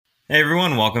Hey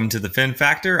everyone, welcome to the Fin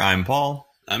Factor. I'm Paul.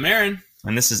 I'm Aaron.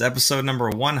 And this is episode number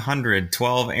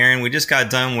 112. Aaron, we just got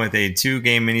done with a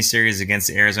 2-game miniseries against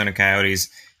the Arizona Coyotes.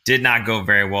 Did not go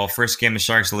very well. First game, the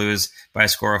Sharks lose by a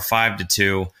score of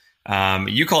 5-2.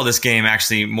 You call this game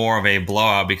actually more of a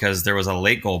blowout because there was a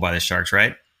late goal by the Sharks,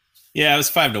 right? Yeah, it was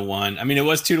 5-1. I mean, it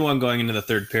was 2-1 going into the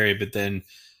third period, but then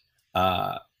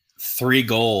 3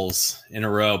 goals in a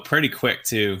row, pretty quick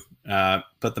too.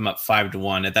 Put them up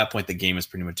 5-1. At that point, the game was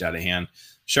pretty much out of hand.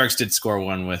 Sharks did score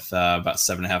one with about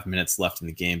 7.5 minutes left in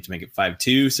the game to make it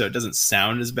 5-2. So it doesn't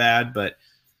sound as bad, but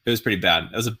it was pretty bad.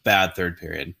 It was a bad third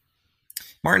period.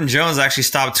 Martin Jones actually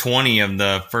stopped 20 of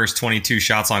the first 22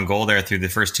 shots on goal there through the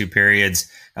first 2 periods.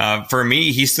 For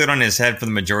me, he stood on his head for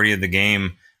the majority of the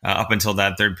game up until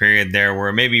that third period there,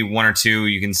 where maybe 1 or 2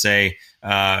 you can say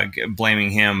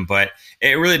blaming him, but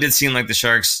it really did seem like the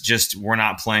Sharks just were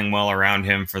not playing well around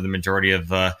him for the majority of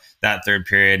that third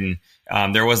period.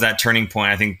 And there was that turning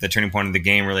point. I think the turning point of the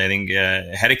game, really, I think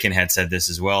Hedekin had said this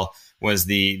as well, was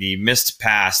the missed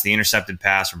pass, the intercepted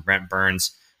pass from Brent Burns.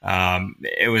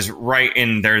 It was right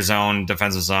in their zone,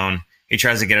 defensive zone. He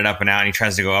tries to get it up and out, and he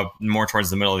tries to go up more towards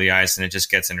the middle of the ice, and it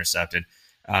just gets intercepted.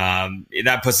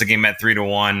 That puts the game at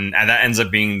 3-1, and that ends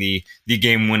up being the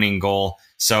game-winning goal.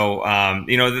 So,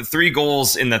 the 3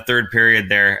 goals in the third period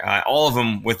there, all of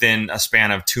them within a span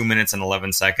of 2 minutes and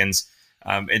 11 seconds.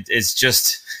 It's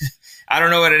just, I don't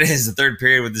know what it is, the third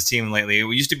period with this team lately. It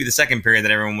used to be the second period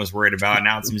that everyone was worried about.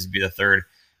 Now it seems to be the third.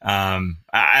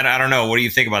 I don't know. What do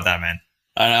you think about that, man?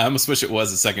 I almost wish it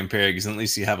was the second period because at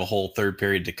least you have a whole third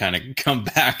period to kind of come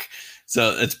back.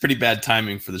 So it's pretty bad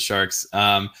timing for the Sharks.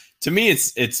 To me,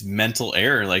 it's mental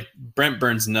error. Like Brent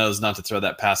Burns knows not to throw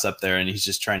that pass up there, and he's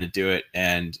just trying to do it.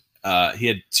 And he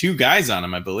had 2 guys on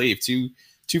him, I believe, two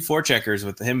forecheckers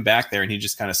with him back there, and he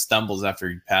just kind of stumbles after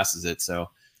he passes it. So,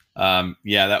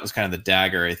 that was kind of the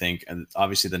dagger, I think, and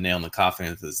obviously the nail in the coffin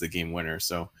is the game winner.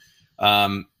 So,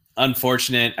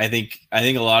 unfortunate. I think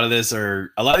a lot of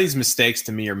these mistakes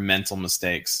to me are mental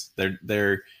mistakes.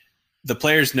 They're the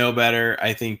players know better.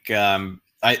 I think.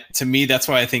 To me, that's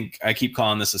why I think I keep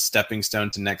calling this a stepping stone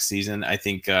to next season. I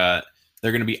think they're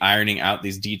going to be ironing out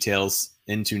these details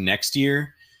into next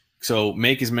year. So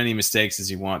make as many mistakes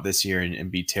as you want this year and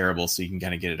be terrible so you can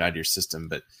kind of get it out of your system.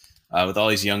 But with all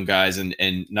these young guys and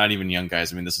not even young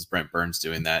guys, I mean, this is Brent Burns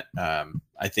doing that.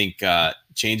 I think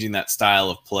changing that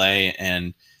style of play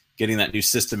and getting that new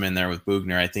system in there with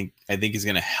Bugner, I think is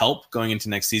going to help going into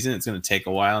next season. It's going to take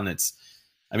a while.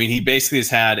 And he basically has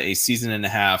had a season and a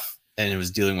half and it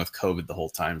was dealing with COVID the whole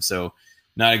time. So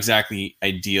not exactly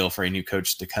ideal for a new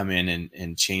coach to come in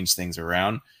and change things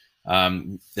around.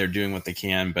 They're doing what they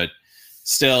can, but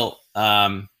still,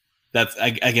 that's,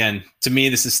 again, to me,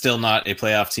 this is still not a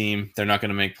playoff team. They're not going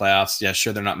to make playoffs. Yeah,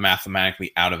 sure, they're not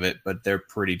mathematically out of it, but they're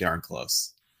pretty darn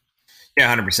close.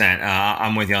 Yeah, 100%.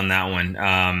 I'm with you on that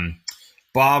one.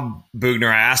 Bob Bugner,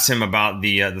 I asked him about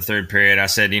the third period. I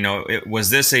said, was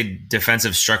this a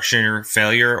defensive structure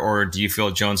failure, or do you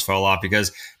feel Jones fell off?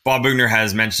 Because Bob Bugner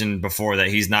has mentioned before that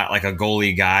he's not like a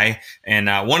goalie guy. And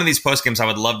one of these postgames I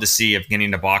would love to see if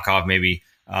Evgeny Nabokov maybe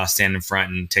stand in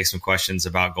front and take some questions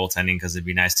about goaltending, because it'd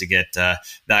be nice to get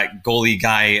that goalie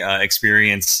guy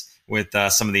experience with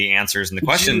some of the answers and the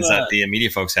questions that the media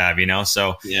folks have,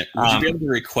 So yeah, would you be able to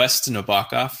request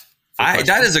Nabokov?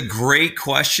 That is a great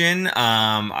question.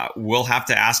 We'll have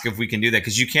to ask if we can do that,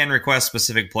 because you can request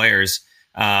specific players,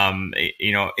 in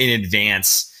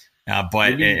advance.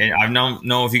 But I don't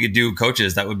know if you could do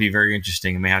coaches. That would be very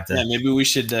interesting. I may have to. Yeah, maybe we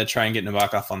should try and get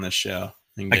Nabokov on this show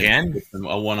again.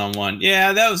 A one-on-one.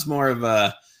 Yeah, that was more of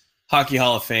a Hockey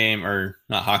Hall of Fame, or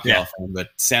not Hockey Hall of Fame, but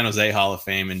San Jose Hall of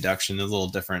Fame induction. It was a little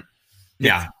different.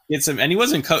 Yeah, and he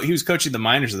wasn't. He was coaching the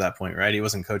minors at that point, right? He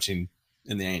wasn't coaching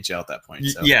in the NHL at that point.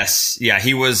 So. Yes. Yeah.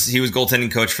 He was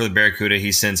goaltending coach for the Barracuda.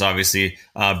 He's since obviously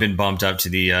been bumped up to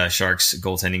the Sharks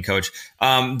goaltending coach.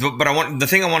 But the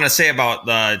thing I want to say about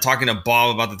talking to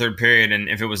Bob about the third period and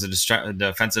if it was a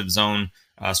defensive zone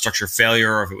structure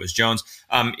failure or if it was Jones,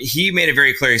 he made it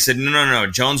very clear. He said, no,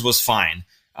 Jones was fine.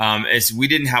 We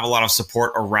didn't have a lot of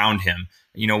support around him.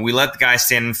 We let the guy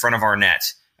stand in front of our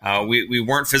net. We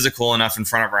weren't physical enough in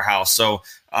front of our house. So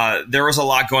there was a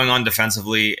lot going on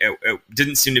defensively. It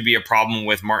didn't seem to be a problem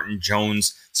with Martin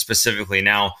Jones specifically.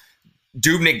 Now,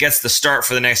 Dubnyk gets the start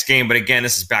for the next game, but again,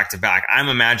 this is back-to-back. I'm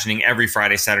imagining every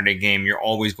Friday, Saturday game, you're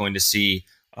always going to see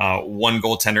one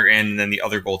goaltender in and then the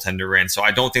other goaltender in. So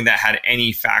I don't think that had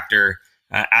any factor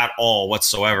at all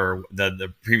whatsoever,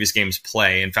 the previous game's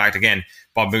play. In fact, again,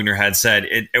 Bob Bugner had said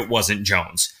it wasn't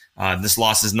Jones. This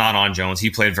loss is not on Jones.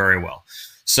 He played very well.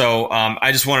 So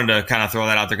I just wanted to kind of throw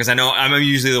that out there because I know I'm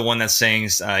usually the one that's saying,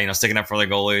 sticking up for the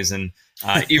goalies, and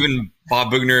even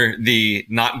Bob Bugner, the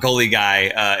not goalie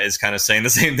guy, is kind of saying the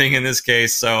same thing in this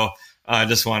case. So I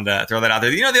just wanted to throw that out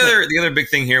there. The other big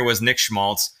thing here was Nick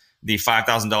Schmaltz, the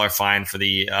 $5,000 fine for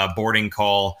the boarding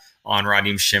call on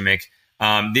Radim Šimik.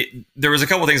 There was a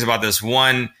couple things about this.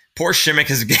 One, poor Šimik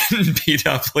has getting beat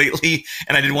up lately,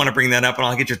 and I did want to bring that up, and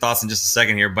I'll get your thoughts in just a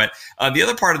second here. But the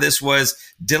other part of this was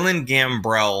Dylan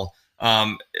Gambrell,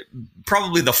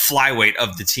 probably the flyweight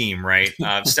of the team, right?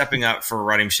 Stepping up for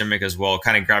Radim Šimik as well,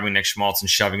 kind of grabbing Nick Schmaltz and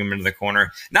shoving him into the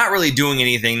corner. Not really doing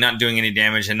anything, not doing any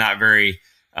damage, and not very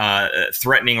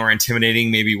threatening or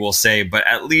intimidating, maybe we'll say, but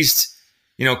at least,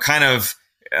 kind of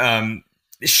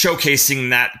showcasing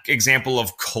that example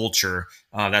of culture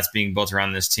that's being built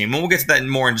around this team. And we'll get to that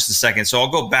more in just a second. So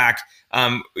I'll go back.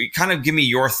 Kind of give me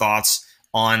your thoughts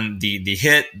on the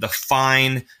hit, the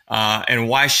fine, and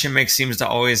why Šimik seems to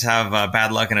always have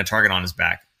bad luck and a target on his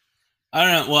back. I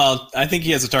don't know. Well, I think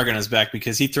he has a target on his back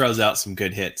because he throws out some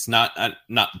good hits, not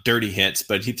dirty hits,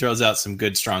 but he throws out some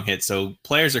good, strong hits. So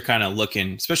players are kind of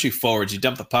looking, especially forwards. You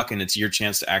dump the puck and it's your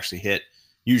chance to actually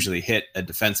usually hit a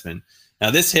defenseman. Now,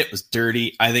 this hit was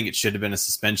dirty. I think it should have been a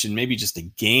suspension, maybe just a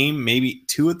game, maybe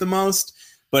 2 at the most.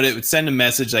 But it would send a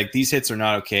message like these hits are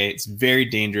not okay. It's very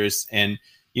dangerous. And,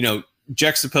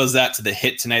 juxtapose that to the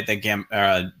hit tonight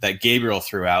that Gabriel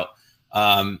threw out.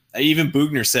 Even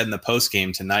Bugner said in the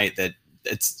postgame tonight that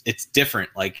it's different.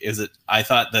 Like, I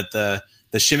thought that the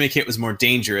Šimik hit was more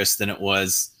dangerous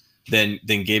than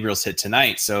Gabriel's hit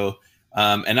tonight. So,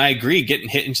 and I agree, getting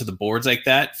hit into the boards like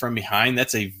that from behind,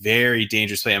 that's a very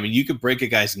dangerous play. I mean, you could break a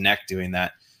guy's neck doing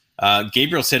that.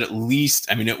 Gabriel's hit, at least,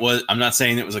 I'm not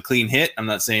saying it was a clean hit. I'm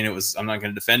not going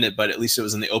to defend it, but at least it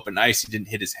was in the open ice. He didn't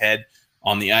hit his head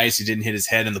on the ice. He didn't hit his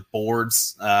head in the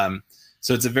boards.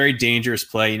 So it's a very dangerous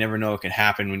play. You never know what can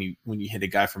happen when you hit a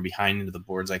guy from behind into the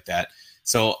boards like that.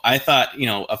 So I thought,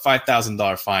 a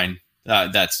 $5,000 fine,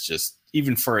 that's just,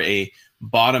 even for a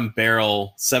bottom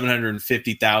barrel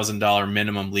 $750,000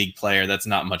 minimum league player, that's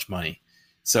not much money.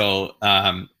 So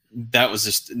that was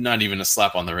just not even a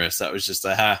slap on the wrist. That was just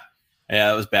that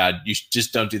was bad. You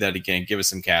just don't do that again. Give us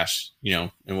some cash,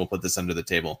 and we'll put this under the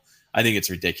table. I think it's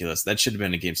ridiculous. That should have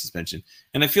been a game suspension.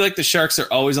 And I feel like the Sharks are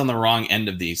always on the wrong end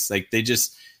of these. Like, they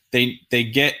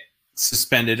get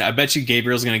suspended. I bet you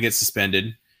Gabriel's going to get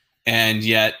suspended, and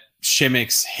yet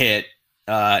Šimik's hit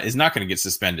is not going to get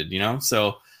suspended,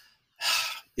 So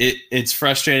it's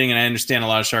frustrating, and I understand a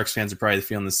lot of Sharks fans are probably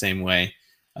feeling the same way.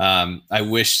 I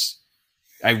wish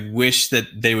that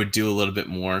they would do a little bit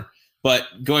more.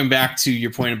 But going back to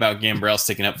your point about Gambrell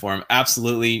sticking up for him,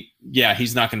 absolutely, yeah,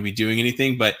 he's not going to be doing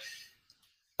anything. But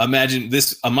imagine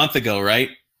this a month ago, right?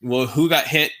 Well, who got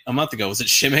hit a month ago? Was it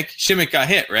Šimik? Šimik got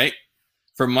hit, right?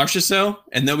 For Marchessault,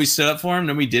 and nobody stood up for him.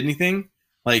 Nobody did anything.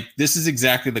 Like, this is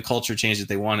exactly the culture change that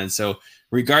they wanted. So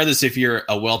regardless if you're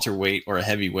a welterweight or a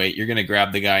heavyweight, you're going to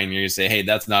grab the guy and you're going to say, hey,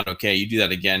 that's not okay. You do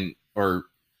that again, or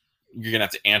you're going to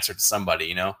have to answer to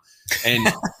somebody, and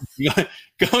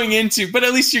going into, but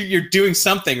at least you're doing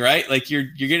something, right? Like, you're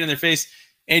getting in their face.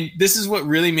 And this is what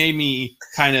really made me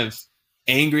kind of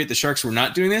angry at the Sharks for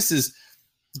not doing this, is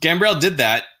Gambrell did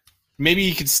that. Maybe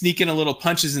he could sneak in a little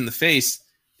punches in the face.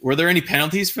 Were there any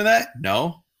penalties for that?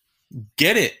 No.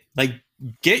 Get it. Like,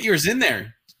 get yours in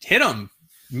there. Hit them.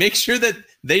 Make sure that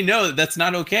they know that that's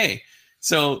not okay.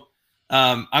 So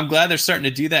I'm glad they're starting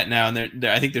to do that now. And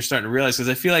I think they're starting to realize, because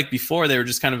I feel like before they were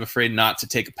just kind of afraid not to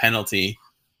take a penalty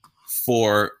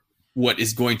for what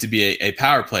is going to be a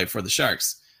power play for the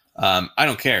Sharks. I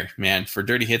don't care, man. For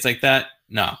dirty hits like that,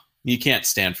 no, you can't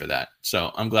stand for that.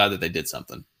 So I'm glad that they did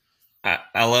something.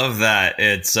 I love that.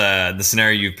 It's the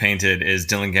scenario you've painted is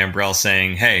Dylan Gambrell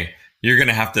saying, hey, you're going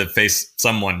to have to face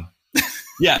someone.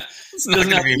 Yeah. It's not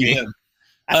going to be me.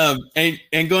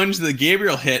 And going to the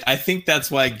Gabriel hit, I think that's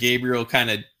why Gabriel kind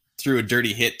of threw a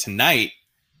dirty hit tonight,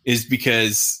 is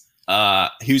because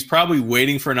he was probably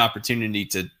waiting for an opportunity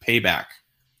to pay back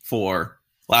for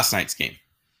last night's game,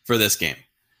 for this game,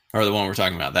 or the one we're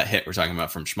talking about, that hit we're talking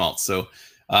about from Schmaltz. So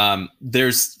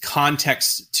there's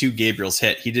context to Gabriel's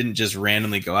hit. He didn't just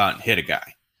randomly go out and hit a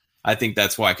guy. I think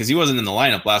that's why, because he wasn't in the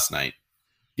lineup last night.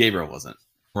 Gabriel wasn't.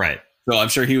 Right. So I'm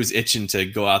sure he was itching to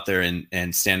go out there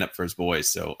and stand up for his boys.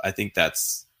 So I think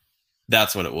that's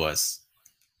what it was.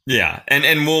 Yeah,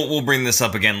 and we'll bring this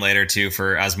up again later too,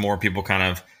 for as more people kind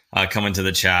of come into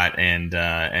the chat and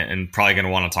probably going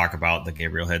to want to talk about the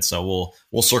Gabriel hit. So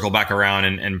we'll circle back around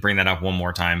and bring that up one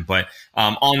more time. But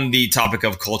on the topic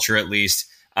of culture, at least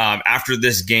after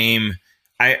this game,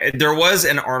 there was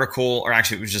an article, or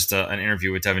actually it was just an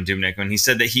interview with Devin Dubnyk, when he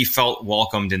said that he felt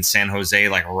welcomed in San Jose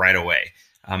like right away.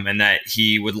 and that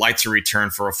he would like to return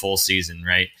for a full season,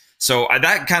 right? So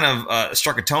that kind of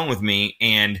struck a tone with me,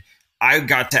 and I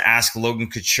got to ask Logan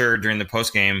Couture during the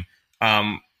postgame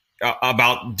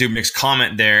about Dubnyk's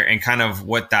comment there and kind of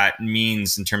what that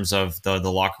means in terms of the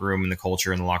locker room and the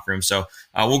culture in the locker room. So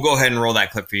we'll go ahead and roll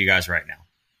that clip for you guys right now.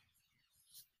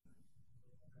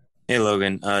 Hey,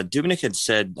 Logan. Dubnyk had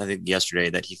said, I think yesterday,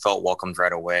 that he felt welcomed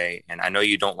right away. And I know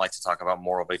you don't like to talk about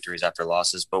moral victories after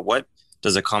losses, but what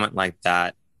does a comment like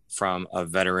that from a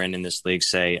veteran in this league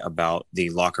say about the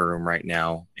locker room right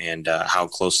now and how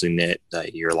closely knit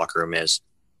your locker room is?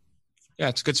 Yeah,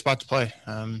 it's a good spot to play.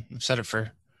 I've said it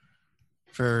for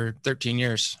 13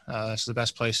 years. It's the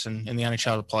best place in the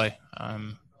NHL to play.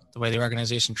 The way the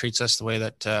organization treats us, the way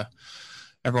that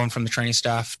everyone from the training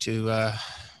staff to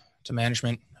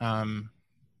management,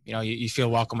 you feel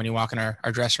welcome when you walk in our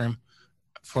dressing room.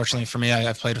 Fortunately for me,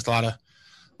 I've played with a lot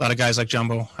of guys like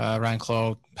Jumbo, Ryan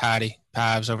Clough, Patty,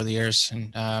 Pavs over the years,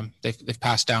 and they've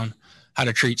passed down how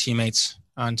to treat teammates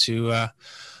onto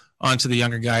the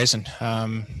younger guys, and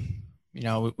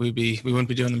we wouldn't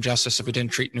be doing them justice if we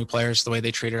didn't treat new players the way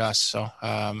they treated us. So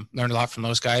learned a lot from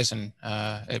those guys, and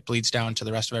it bleeds down to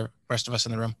the rest of us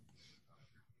in the room.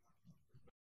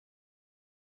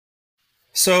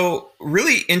 So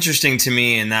really interesting to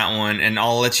me in that one, and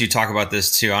I'll let you talk about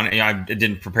this too. I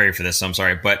didn't prepare you for this, so I'm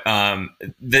sorry. But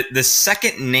the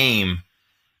second name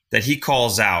that he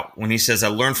calls out when he says, I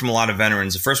learned from a lot of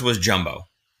veterans, the first was Jumbo.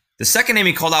 The second name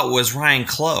he called out was Ryan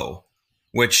Clough,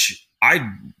 which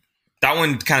that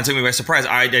one kind of took me by surprise.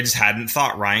 I just hadn't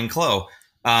thought Ryan Clough.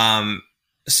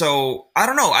 So I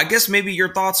don't know. I guess maybe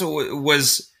your thoughts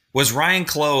was Ryan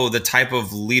Clough the type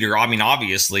of leader? I mean,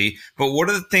 obviously, but what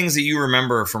are the things that you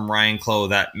remember from Ryan Clough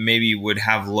that maybe would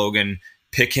have Logan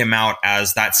pick him out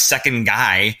as that second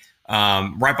guy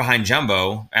right behind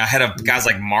Jumbo, ahead of guys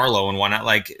like Marlowe and whatnot?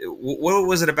 Like, what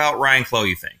was it about Ryan Clough,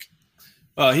 you think?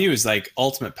 Well, he was like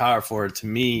ultimate power forward to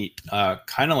me,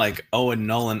 kind of like Owen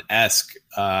Nolan-esque,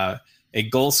 a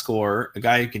goal scorer, a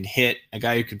guy who can hit, a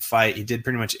guy who can fight. He did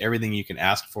pretty much everything you can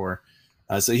ask for.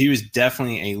 So he was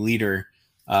definitely a leader.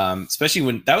 Especially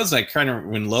when that was like kind of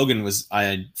when Logan was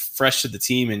fresh to the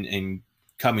team and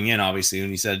coming in, obviously,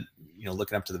 when he said,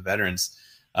 looking up to the veterans.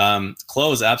 Clough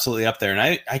was absolutely up there.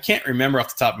 And I can't remember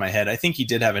off the top of my head. I think he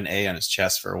did have an A on his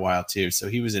chest for a while too. So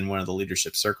he was in one of the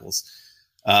leadership circles.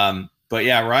 But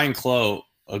yeah, Ryan Clough,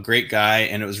 a great guy.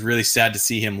 And it was really sad to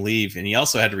see him leave. And he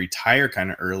also had to retire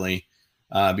kind of early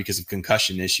because of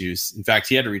concussion issues. In fact,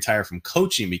 he had to retire from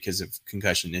coaching because of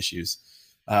concussion issues.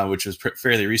 Which was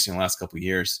fairly recent in the last couple of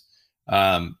years.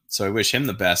 So I wish him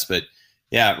the best. But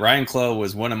yeah, Ryan Clough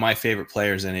was one of my favorite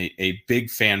players and a big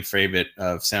fan favorite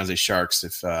of San Jose Sharks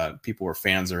if people were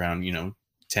fans around,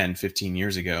 10, 15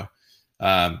 years ago.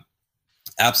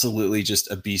 Absolutely just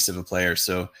a beast of a player.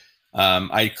 So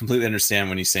I completely understand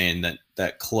when he's saying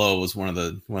that Clough was one of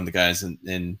the guys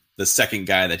and the second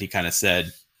guy that he kind of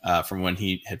said from when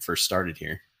he had first started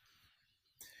here.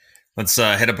 Let's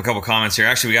hit up a couple comments here.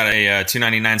 Actually, we got a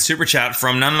 $2.99 super chat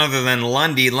from none other than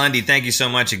Lundy. Lundy, thank you so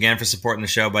much again for supporting the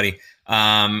show, buddy.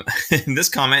 This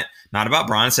comment, not about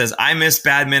Braun, says, I miss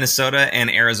bad Minnesota and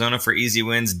Arizona for easy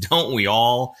wins. Don't we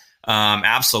all?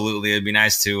 Absolutely. It'd be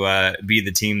nice to be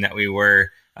the team that we were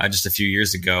just a few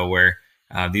years ago, where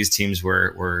these teams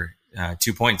were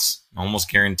 2 points,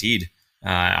 almost guaranteed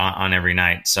on every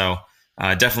night. So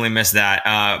definitely miss that.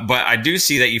 But I do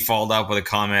see that you followed up with a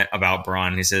comment about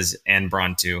Braun. He says, and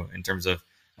Braun too, in terms of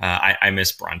I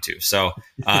miss Braun too. So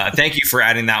thank you for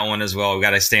adding that one as well. We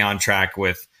got to stay on track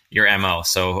with your MO.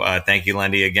 So thank you,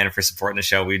 Lendy, again for supporting the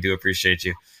show. We do appreciate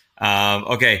you.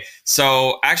 Okay,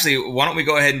 so actually, why don't we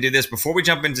go ahead and do this before we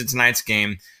jump into tonight's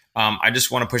game? I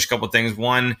just want to push a couple things.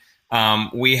 One,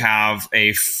 we have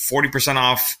a 40%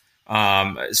 off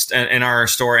in our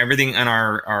store. Everything in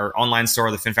our online store,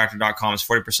 thefinfactor.com, is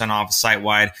 40% off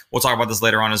site-wide. We'll talk about this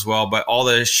later on as well, but all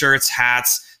the shirts,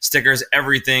 hats, stickers,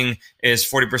 everything is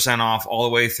 40% off all the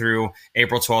way through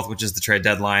April 12th, which is the trade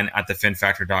deadline at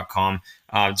thefinfactor.com.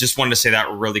 Just wanted to say that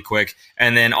really quick.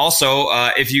 And then also,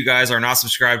 if you guys are not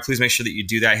subscribed, please make sure that you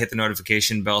do that. Hit the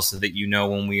notification bell so that you know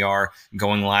when we are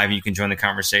going live. You can join the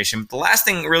conversation. But the last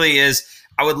thing really is,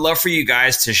 I would love for you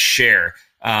guys to share.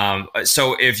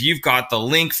 So if you've got the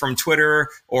link from Twitter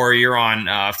or you're on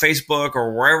Facebook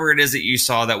or wherever it is that you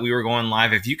saw that we were going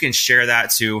live, if you can share that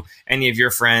to any of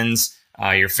your friends,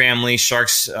 your family,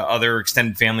 Sharks, other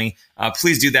extended family,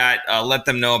 please do that. Let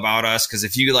them know about us, because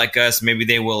if you like us, maybe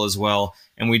they will as well.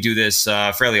 And we do this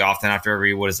fairly often after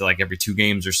every 2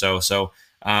 games or so. So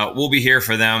we'll be here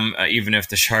for them, even if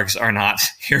the Sharks are not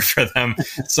here for them.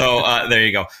 So there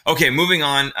you go. Okay, moving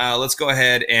on. Let's go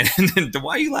ahead and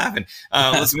why are you laughing?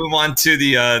 Let's move on to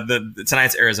the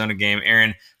tonight's Arizona game.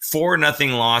 Aaron,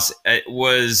 4-0 loss. It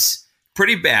was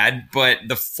pretty bad, but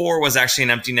the 4 was actually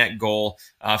an empty net goal.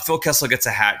 Phil Kessel gets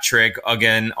a hat trick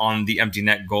again on the empty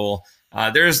net goal.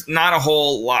 There's not a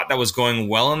whole lot that was going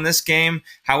well in this game.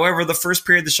 However, the first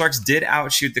period, the Sharks did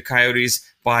outshoot the Coyotes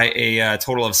by a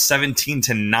total of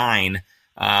 17-9.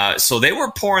 So they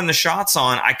were pouring the shots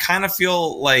on. I kind of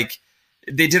feel like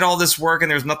they did all this work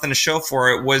and there's nothing to show for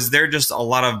it. Was there just a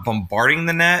lot of bombarding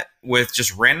the net with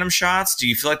just random shots? Do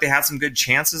you feel like they had some good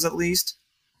chances at least?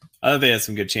 They had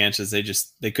some good chances.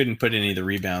 They couldn't put any of the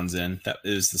rebounds in. That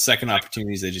is the second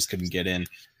opportunities they just couldn't get in.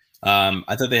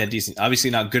 I thought they had decent,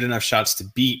 obviously not good enough shots to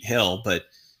beat Hill, but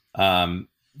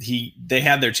they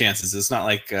had their chances. It's not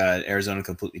like Arizona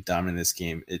completely dominated this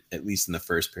game, at least in the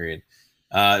first period.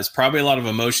 It's probably a lot of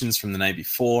emotions from the night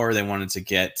before. They wanted to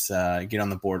get on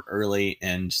the board early,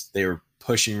 and they were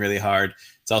pushing really hard.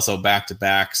 It's also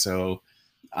back-to-back, so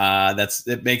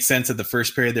it makes sense that the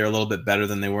first period they're a little bit better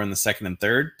than they were in the second and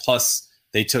third. Plus,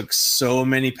 they took so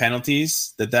many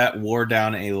penalties that wore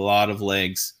down a lot of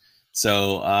legs.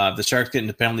 So the Sharks get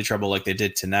into penalty trouble like they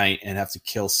did tonight and have to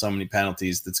kill so many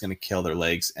penalties that's going to kill their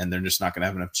legs, and they're just not going to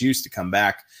have enough juice to come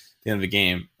back at the end of the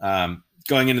game.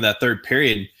 Going into that third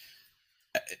period,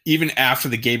 even after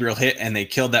the Gabriel hit and they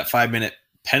killed that 5-minute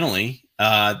penalty,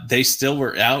 they still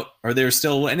were out, or they were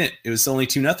still in it. It was only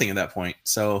 2-0 at that point.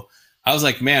 So I was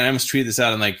like, man, I almost tweeted this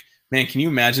out. I'm like, man, can you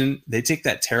imagine they take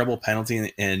that terrible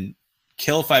penalty and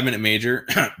kill a 5-minute major,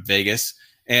 Vegas,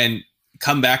 and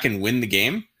come back and win the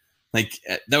game? Like,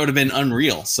 that would have been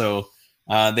unreal. So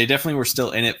they definitely were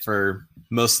still in it for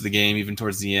most of the game, even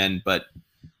towards the end. But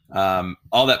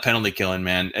all that penalty killing,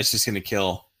 man, it's just going to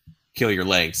kill your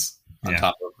legs on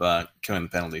top of killing the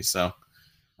penalties. So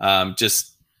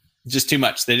just too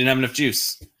much. They didn't have enough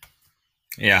juice.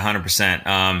 Yeah,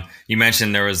 100%. You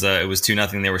mentioned it was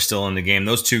 2-0. They were still in the game.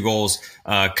 Those 2 goals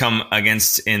come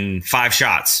against in 5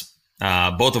 shots,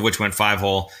 both of which went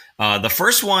 5-hole. The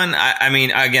first one, I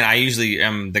mean, again, I usually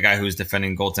am the guy who's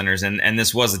defending goaltenders, and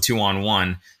this was a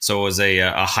 2-on-1, so it was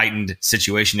a heightened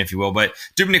situation, if you will. But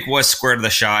Dubnyk was square to the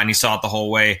shot, and he saw it the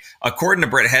whole way. According to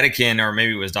Brett Hedican, or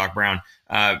maybe it was Doc Brown,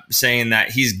 saying that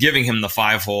he's giving him the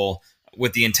 5-hole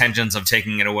with the intentions of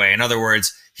taking it away. In other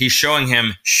words, he's showing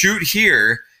him, shoot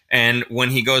here, and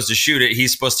when he goes to shoot it,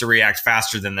 he's supposed to react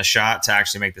faster than the shot to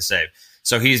actually make the save.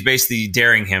 So he's basically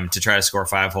daring him to try to score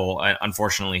 5-hole.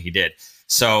 Unfortunately, he did.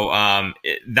 So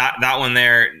that one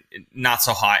there, not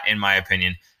so hot in my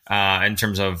opinion, in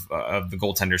terms of the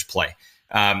goaltender's play.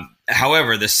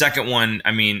 However, the second one,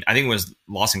 I mean, I think it was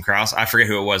Lawson Krause. I forget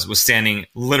who it was standing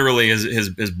literally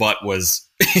his butt was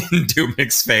in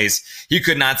Dubnyk's face. He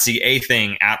could not see a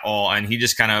thing at all, and he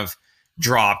just kind of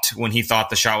dropped when he thought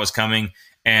the shot was coming,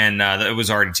 and it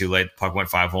was already too late. The puck went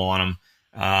 5-hole on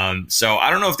him. So I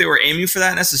don't know if they were aiming for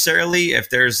that necessarily, if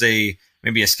there's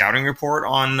maybe a scouting report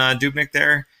on Dubnyk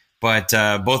there. But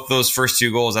both those first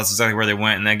 2 goals, that's exactly where they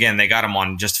went. And again, they got him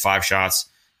on just 5 shots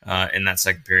in that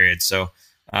second period. So,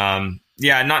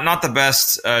 not the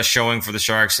best showing for the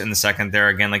Sharks in the second there.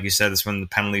 Again, like you said, this when the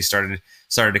penalties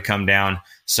started to come down.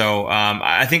 So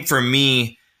I think for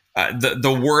me,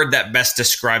 the word that best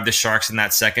described the Sharks in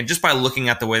that second, just by looking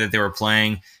at the way that they were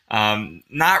playing,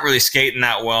 not really skating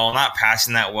that well, not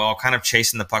passing that well, kind of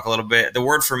chasing the puck a little bit. The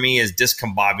word for me is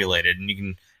discombobulated, and you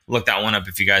can look that one up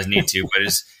if you guys need to. But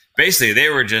it's basically they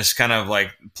were just kind of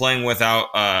like playing without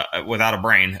a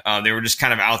brain. They were just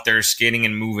kind of out there skating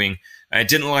and moving. It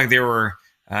didn't look like they were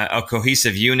a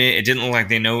cohesive unit. It didn't look like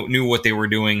they knew what they were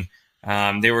doing.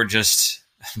 They were just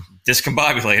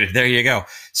discombobulated. There you go.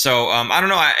 So I don't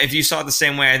know if you saw it the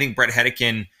same way. I think Brett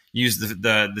Hedican used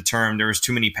the term there was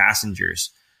too many passengers.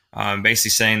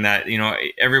 Basically saying that,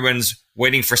 everyone's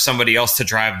waiting for somebody else to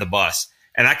drive the bus.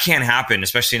 And that can't happen,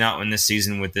 especially not in this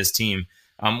season with this team.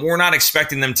 We're not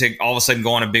expecting them to all of a sudden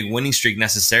go on a big winning streak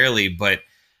necessarily, but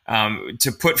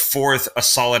to put forth a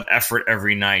solid effort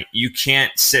every night, you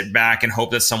can't sit back and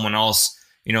hope that someone else,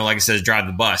 like I said, drive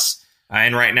the bus.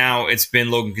 And right now it's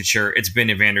been Logan Couture, it's been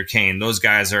Evander Kane. Those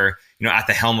guys are, at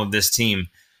the helm of this team.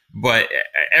 But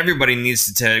everybody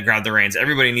needs to grab the reins.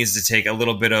 Everybody needs to take a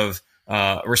little bit of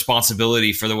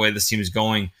responsibility for the way this team is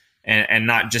going, and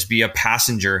not just be a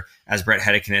passenger, as Brett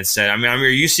Hedican had said. I mean, are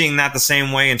you seeing that the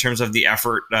same way in terms of the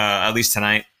effort, at least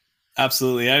tonight?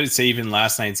 Absolutely. I would say even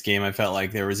last night's game, I felt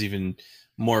like there was even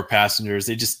more passengers.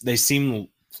 They seem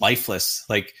lifeless.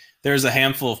 Like there's a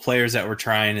handful of players that were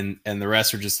trying, and the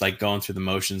rest were just like going through the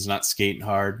motions, not skating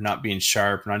hard, not being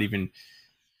sharp, not even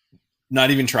not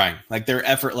even trying. Like their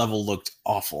effort level looked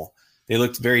awful. They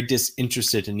looked very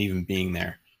disinterested in even being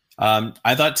there.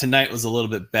 I thought tonight was a little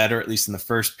bit better, at least in the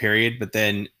first period, but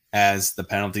then as the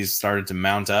penalties started to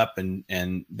mount up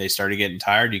and they started getting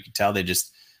tired, you could tell they're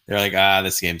like,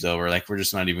 this game's over. Like, we're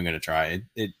just not even going to try.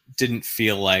 It didn't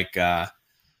feel like there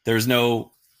was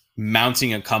no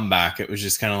mounting a comeback. It was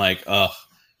just kind of like,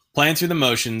 playing through the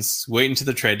motions, waiting to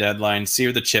the trade deadline, see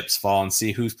where the chips fall and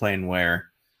see who's playing where.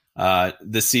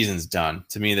 This season's done.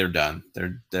 To me, they're done.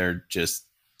 They're just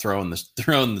throwing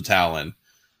the towel in.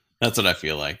 That's what I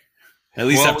feel like. At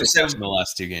least after watching the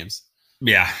last two games.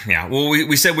 Yeah. Well,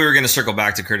 we said we were going to circle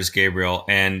back to Curtis Gabriel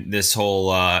and this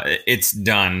whole it's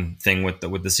done thing with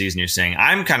the season you're saying.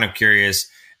 I'm kind of curious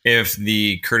if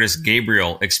the Curtis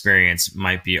Gabriel experience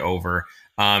might be over.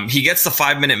 He gets the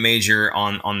 5-minute major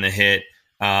on the hit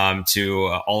to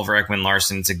Oliver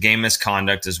Ekman-Larsson. It's a game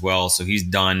misconduct as well, so he's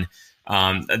done.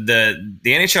 The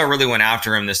NHL really went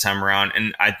after him this time around,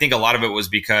 and I think a lot of it was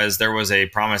because there was a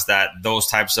promise that those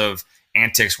types of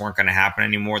antics weren't going to happen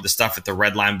anymore. The stuff at the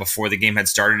red line before the game had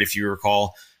started, if you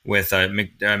recall, with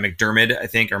McDermott, I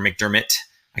think, or McDermott.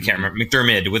 I can't remember.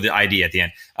 McDermott with the ID at the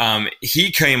end.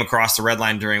 He came across the red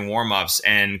line during warmups,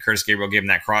 and Curtis Gabriel gave him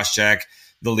that cross check.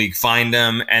 The league fined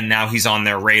him, and now he's on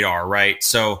their radar, right?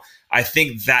 So I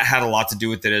think that had a lot to do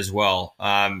with it as well.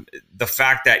 The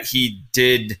fact that he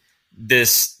did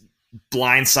this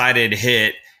blindsided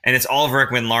hit, and it's Oliver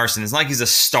Ekman-Larsson. It's not like he's a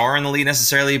star in the league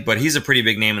necessarily, but he's a pretty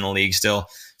big name in the league still.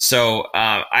 So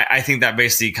I think that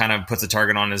basically kind of puts a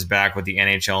target on his back with the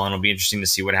NHL, and it'll be interesting to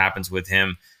see what happens with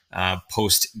him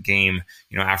post game.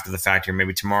 After the fact here,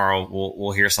 maybe tomorrow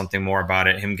we'll hear something more about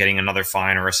it. Him getting another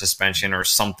fine or a suspension or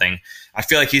something. I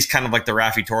feel like he's kind of like the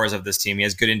Raffi Torres of this team. He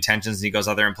has good intentions and he goes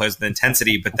out there and plays with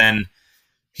intensity, but then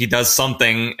he does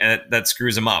something that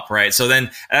screws him up, right? So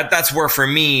then that's where for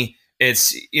me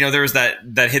it's there was that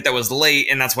hit that was late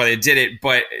and that's why they did it.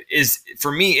 But is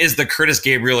the Curtis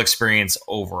Gabriel experience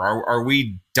over? Are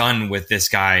we done with this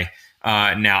guy?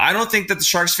 Now, I don't think that the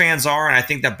Sharks fans are, and I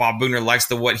think that Bob Bugner likes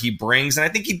what he brings, and I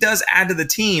think he does add to the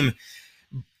team.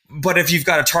 But if you've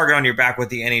got a target on your back with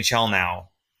the NHL now,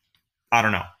 I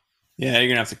don't know. Yeah, you're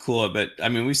going to have to cool it. But, I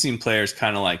mean, we've seen players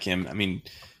kind of like him. I mean,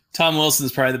 Tom Wilson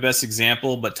is probably the best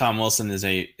example, but Tom Wilson is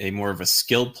a more of a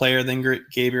skilled player than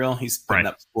Gabriel. He's putting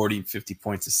up 40, 50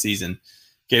 points a season.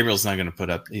 Gabriel's not going to put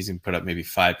up – he's going to put up maybe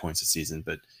 5 points a season.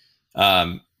 But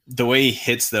the way he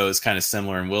hits, though, is kind of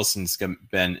similar, and Wilson's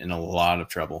been in a lot of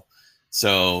trouble.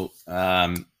 So,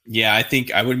 I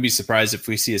think I wouldn't be surprised if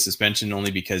we see a suspension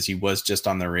only because he was just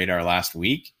on the radar last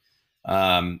week.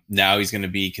 Now he's going to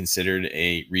be considered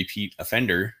a repeat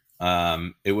offender.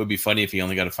 It would be funny if he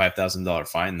only got a $5,000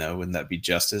 fine, though. Wouldn't that be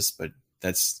justice? But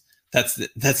that's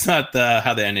not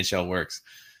how the NHL works.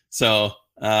 So,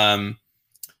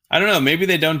 I don't know. Maybe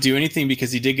they don't do anything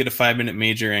because he did get a 5-minute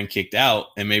major and kicked out.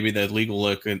 And maybe the league will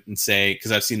look and say,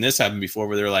 because I've seen this happen before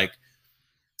where they're like,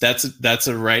 that's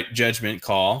a right judgment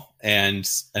call and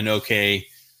an okay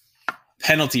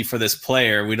penalty for this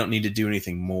player. We don't need to do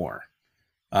anything more.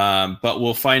 But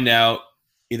we'll find out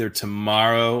either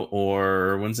tomorrow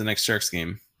or when's the next Sharks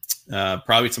game?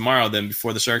 Probably tomorrow, then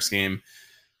before the Sharks game,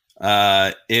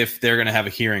 if they're going to have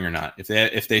a hearing or not.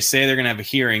 If they say they're going to have a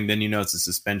hearing, then it's a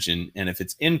suspension. And if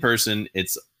it's in person,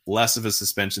 it's less of a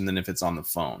suspension than if it's on the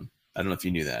phone. I don't know if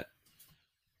you knew that.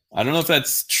 I don't know if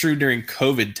that's true during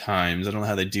COVID times. I don't know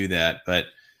how they do that, but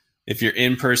if you're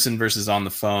in person versus on the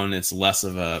phone, it's less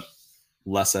of a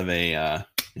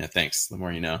thanks. The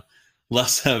more you know,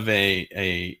 less of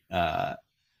a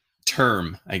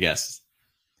term, I guess,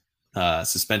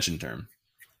 suspension term.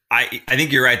 I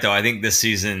think you're right, though. I think this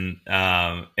season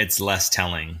it's less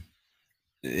telling.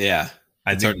 Yeah.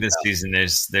 I think this season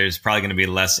there's probably going to be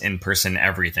less in-person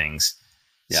everythings.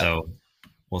 Yep. So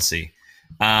we'll see.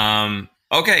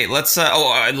 Okay, let's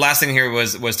last thing here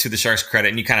was to the Sharks' credit,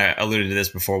 and you kind of alluded to this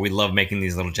before. We love making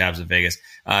these little jabs at Vegas.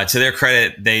 To their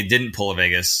credit, they didn't pull a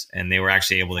Vegas, and they were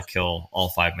actually able to kill all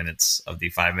 5 minutes of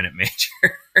the 5-minute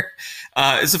major.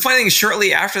 It's a funny thing.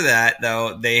 Shortly after that,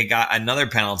 though, they got another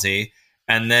penalty.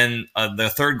 And then the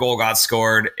third goal got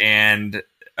scored, and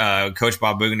Coach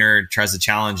Bob Bugner tries to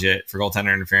challenge it for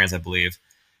goaltender interference, I believe.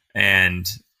 And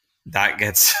that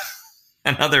gets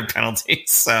another penalty.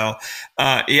 So,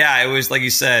 it was, like you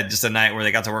said, just a night where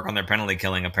they got to work on their penalty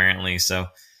killing, apparently. So,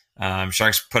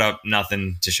 Sharks put up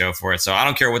nothing to show for it. So, I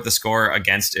don't care what the score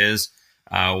against is.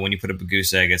 When you put up a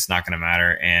goose egg, it's not going to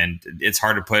matter. And it's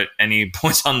hard to put any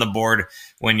points on the board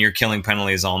when you're killing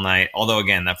penalties all night. Although,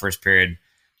 again, that first period,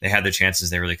 they had their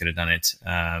chances. They really could have done it.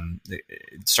 They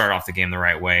start off the game the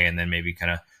right way and then maybe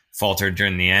kind of faltered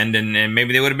during the end. And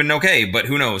maybe they would have been okay, but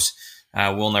who knows?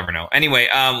 We'll never know. Anyway,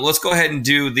 let's go ahead and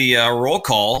do the roll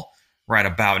call right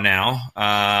about now.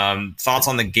 Thoughts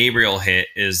on the Gabriel hit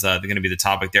is going to be the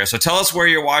topic there. So tell us where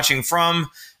you're watching from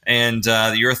and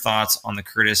your thoughts on the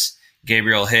Curtis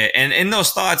Gabriel hit. And in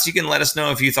those thoughts, you can let us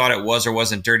know if you thought it was or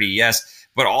wasn't dirty. Yes.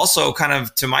 But also kind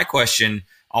of to my question,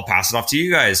 I'll pass it off to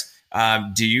you guys.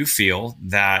 Do you feel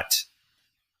that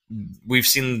we've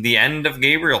seen the end of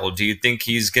Gabriel? Do you think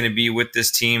he's going to be with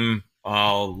this team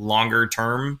longer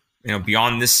term,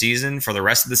 beyond this season for the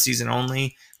rest of the season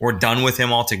only? We're done with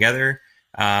him altogether?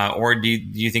 Or do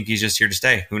you think he's just here to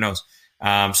stay? Who knows?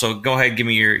 So go ahead, give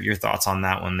me your thoughts on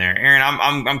that one there. Aaron,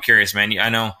 I'm curious, man. I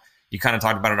know you kind of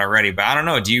talked about it already, but I don't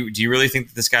know. Do you really think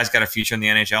that this guy's got a future in the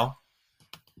NHL?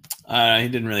 He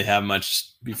didn't really have much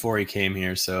before he came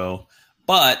here.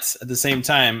 But at the same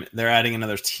time, they're adding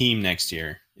another team next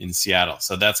year in Seattle.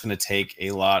 So that's going to take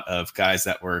a lot of guys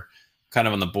that were kind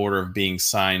of on the border of being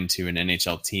signed to an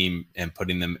NHL team and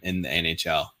putting them in the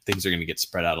NHL. Things are going to get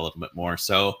spread out a little bit more.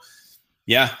 So,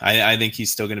 yeah, I think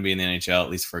he's still going to be in the NHL at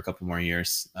least for a couple more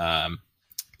years.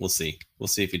 We'll see. We'll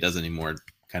see if he does any more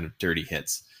kind of dirty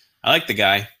hits. I like the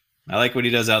guy. I like what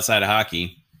he does outside of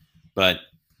hockey. But,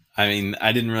 I mean,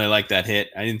 I didn't really like that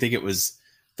hit. I didn't think it was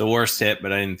the worst hit,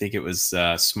 but I didn't think it was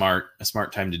a smart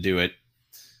time to do it.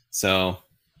 So,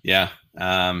 yeah,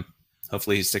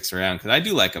 hopefully he sticks around because I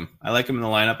do like him. I like him in the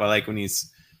lineup. I like when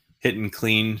he's hitting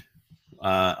clean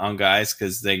on guys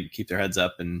because they keep their heads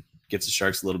up and gives the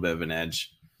Sharks a little bit of an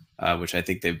edge, which I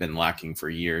think they've been lacking for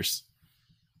years.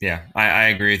 Yeah, I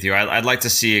agree with you. I'd like to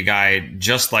see a guy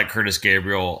just like Curtis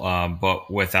Gabriel,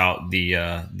 but without the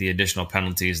additional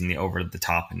penalties and the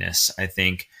over-the-topness. I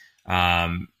think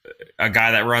a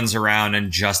guy that runs around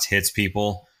and just hits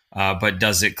people, but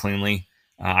does it cleanly,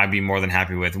 I'd be more than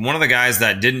happy with. One of the guys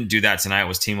that didn't do that tonight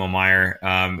was Timo Meier.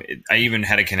 Even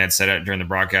Hedekin had said it during the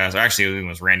broadcast. Actually, it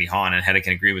was Randy Hahn, and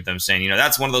Hedekin agreed with them, saying,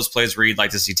 that's one of those plays where you'd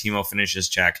like to see Timo finish his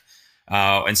check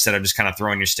instead of just kind of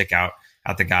throwing your stick out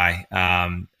at the guy.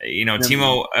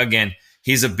 Timo, again,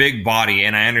 he's a big body,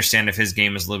 and I understand if his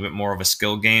game is a little bit more of a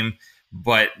skill game.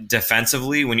 But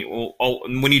defensively, when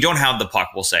you don't have the puck,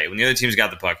 we'll say, when the other team's got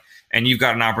the puck, and you've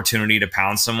got an opportunity to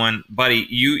pound someone, buddy,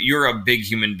 you're a big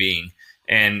human being.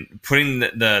 And putting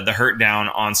the hurt down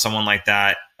on someone like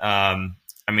that,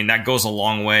 that goes a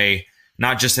long way,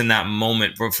 not just in that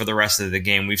moment, but for the rest of the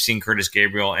game. We've seen Curtis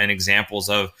Gabriel and examples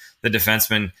of the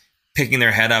defensemen picking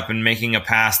their head up and making a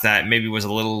pass that maybe was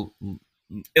a little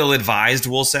ill-advised,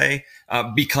 we'll say,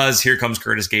 because here comes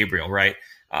Curtis Gabriel, right?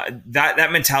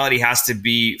 That mentality has to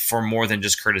be for more than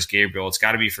just Curtis Gabriel. It's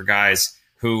got to be for guys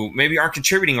who maybe aren't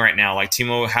contributing right now, like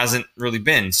Timo hasn't really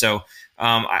been. So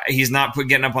he's not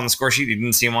getting up on the score sheet. You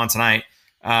didn't see him on tonight.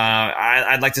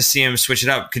 I'd like to see him switch it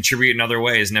up, contribute in other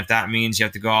ways. And if that means you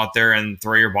have to go out there and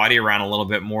throw your body around a little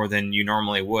bit more than you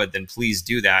normally would, then please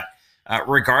do that.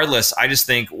 Regardless, I just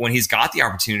think when he's got the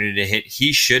opportunity to hit,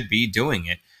 he should be doing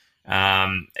it.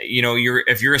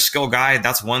 If you're a skill guy,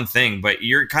 that's one thing, but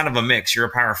you're kind of a mix. You're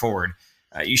a power forward.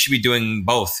 You should be doing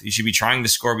both. You should be trying to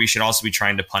score, but you should also be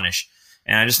trying to punish.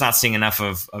 And I'm just not seeing enough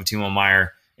of Timo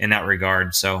Meier in that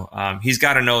regard. So he's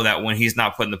got to know that when he's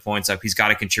not putting the points up, he's got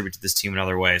to contribute to this team in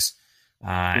other ways.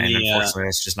 And unfortunately,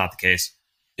 that's just not the case.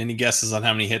 Any guesses on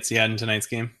how many hits he had in tonight's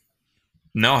game?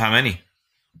 No, how many?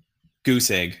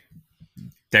 Goose egg.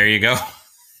 There you go.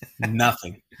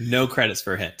 Nothing. No credits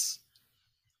for hits.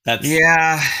 That's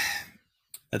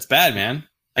bad, man.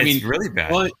 It's really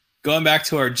bad. Going back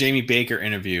to our Jamie Baker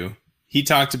interview, he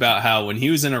talked about how when he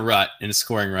was in a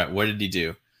scoring rut, what did he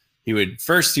do? He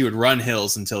would run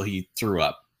hills until he threw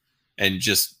up and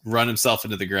just run himself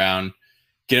into the ground,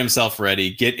 get himself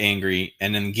ready, get angry.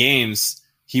 And in games,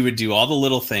 he would do all the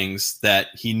little things that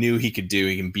he knew he could do.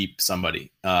 He can beat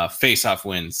somebody, face-off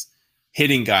wins,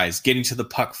 hitting guys, getting to the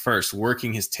puck first,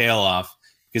 working his tail off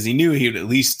because he knew he would at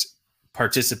least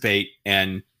participate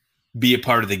and be a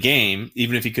part of the game,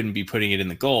 even if he couldn't be putting it in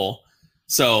the goal.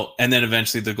 So, and then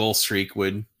eventually the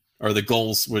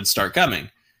goals would start coming.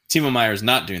 Timo Meier is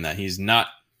not doing that. He's not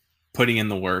putting in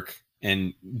the work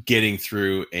and getting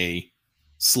through a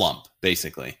slump,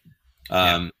 basically.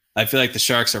 I feel like the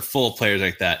Sharks are full of players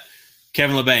like that.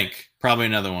 Kevin LeBanc, probably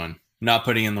another one, not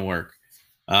putting in the work.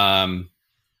 All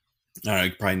right, I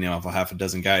could probably name off a half a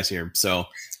dozen guys here. So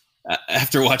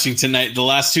after watching tonight, the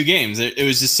last two games, it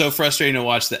was just so frustrating to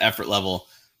watch the effort level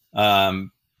or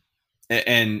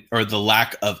the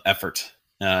lack of effort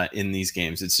in these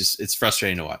games. It's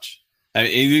frustrating to watch. I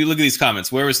mean, you look at these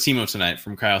comments. Where was Timo tonight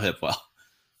from Kyle Hipwell?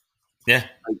 Yeah.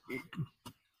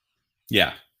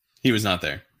 Yeah, he was not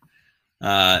there.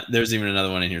 There's even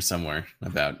another one in here somewhere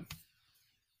about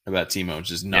Timo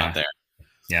just not there.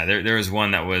 Yeah, there was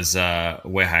one that was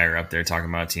way higher up there talking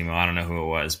about Timo. I don't know who it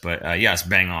was, but yes,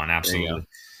 bang on, absolutely.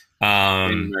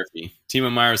 Murphy.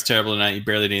 Timo Meyer was terrible tonight. He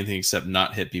barely did anything except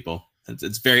not hit people.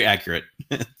 It's very accurate.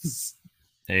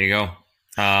 There you go.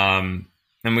 And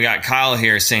we got Kyle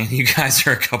here saying you guys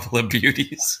are a couple of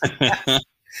beauties.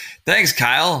 Thanks,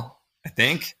 Kyle. I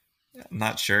think. I'm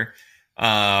not sure.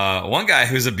 One guy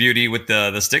who's a beauty with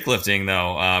the stick lifting,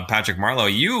 though, Patrick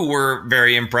Marleau. You were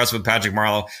very impressed with Patrick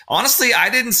Marleau. Honestly, I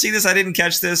didn't see this. I didn't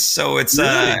catch this. So it's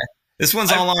really? This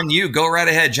one's all on you. Go right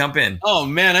ahead. Jump in. Oh,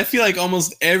 man. I feel like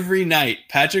almost every night,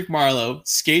 Patrick Marleau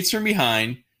skates from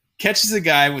behind, catches a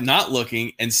guy not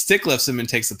looking, and stick lifts him and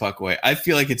takes the puck away. I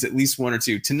feel like it's at least one or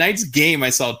two. Tonight's game,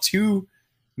 I saw 2,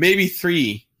 maybe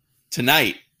 3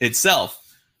 tonight itself.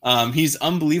 He's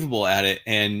unbelievable at it.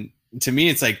 And to me,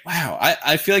 it's like, wow,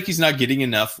 I feel like he's not getting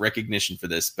enough recognition for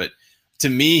this. But to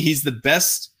me, he's the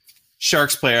best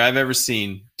Sharks player I've ever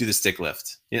seen do the stick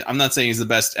lift. I'm not saying he's the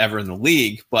best ever in the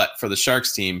league, but for the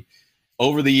Sharks team,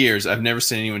 over the years, I've never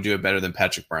seen anyone do it better than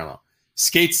Patrick Marleau.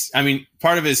 Skates, I mean,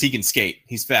 part of it is he can skate.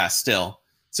 He's fast still,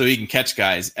 so he can catch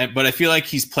guys. But I feel like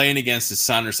he's playing against his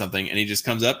son or something, and he just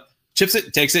comes up, chips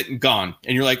it, takes it, and gone.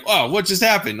 And you're like, oh, what just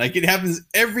happened? Like, it happens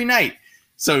every night.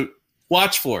 So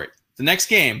watch for it. The next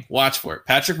game, watch for it.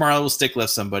 Patrick Marleau will stick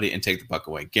lift somebody and take the puck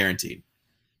away. Guaranteed.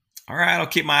 All right, I'll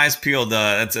keep my eyes peeled.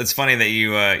 It's funny that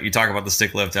you talk about the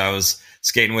stick lift. I was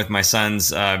skating with my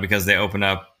sons because they opened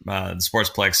up the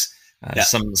Sportsplex,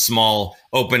 some small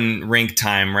open rink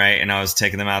time, right? And I was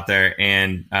taking them out there,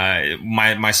 and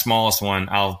my smallest one,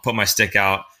 I'll put my stick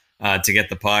out to get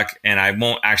the puck, and I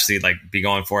won't actually be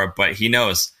going for it, but he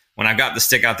knows when I've got the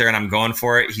stick out there and I'm going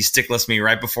for it, he stick lifts me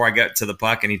right before I get to the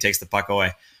puck, and he takes the puck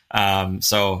away.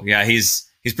 So yeah, he's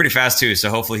pretty fast too. So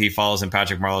hopefully he follows in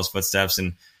Patrick Marleau's footsteps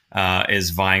and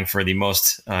is vying for the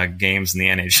most games in the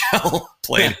NHL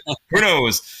played. Who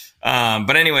knows?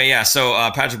 But anyway, yeah. So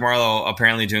Patrick Marleau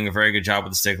apparently doing a very good job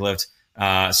with the stick lift.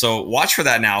 So watch for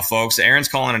that now, folks. Aaron's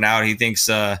calling it out. He thinks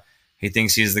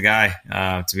he's the guy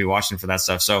to be watching for that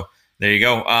stuff. So there you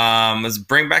go. Let's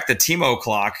bring back the Timo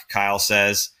clock. Kyle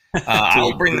says I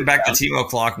will bring back the Timo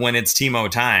clock when it's Timo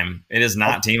time. It is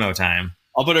not Timo time.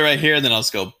 I'll put it right here, and then I'll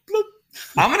just go bloop.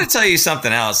 I'm going to tell you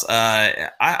something else.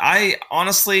 I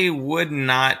honestly would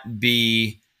not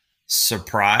be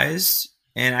surprised,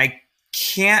 and I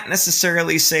can't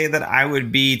necessarily say that I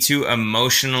would be too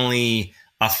emotionally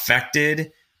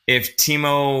affected if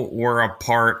Timo were a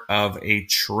part of a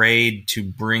trade to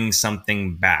bring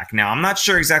something back. Now, I'm not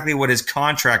sure exactly what his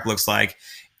contract looks like,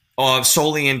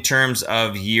 solely in terms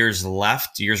of years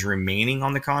remaining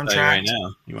on the contract. Right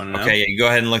now, you want to know? Okay, yeah, you go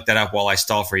ahead and look that up while I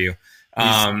stall for you.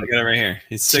 I got it right here.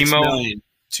 It's $6 million.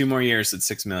 2 more years at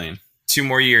 $6 million. 2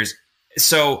 more years.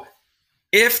 So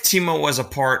if Timo was a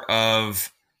part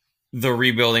of the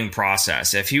rebuilding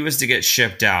process, if he was to get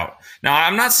shipped out, now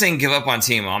I'm not saying give up on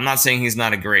Timo. I'm not saying he's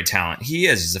not a great talent. He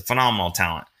is. He's a phenomenal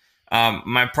talent.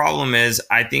 My problem is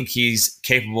I think he's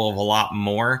capable of a lot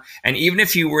more. And even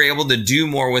if he were able to do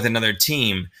more with another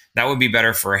team, that would be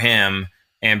better for him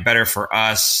and better for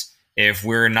us if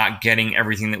we're not getting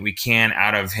everything that we can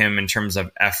out of him in terms of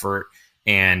effort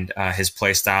and his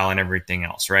play style and everything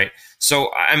else, right? So,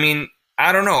 I mean,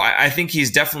 I don't know. I think he's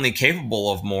definitely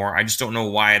capable of more. I just don't know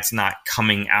why it's not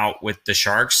coming out with the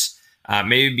Sharks.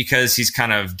 Maybe because he's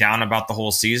kind of down about the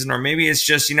whole season, or maybe it's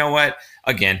just, you know what?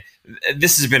 Again,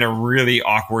 this has been a really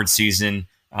awkward season,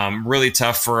 really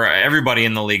tough for everybody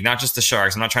in the league, not just the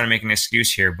Sharks. I'm not trying to make an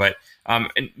excuse here, but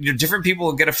different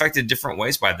people get affected different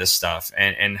ways by this stuff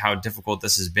and how difficult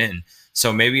this has been.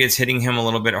 So maybe it's hitting him a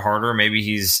little bit harder. Maybe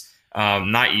he's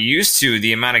not used to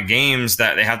the amount of games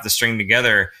that they have to string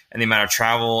together and the amount of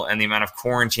travel and the amount of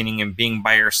quarantining and being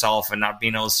by yourself and not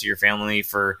being able to see your family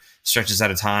for stretches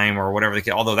at a time or whatever.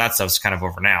 Although that stuff's kind of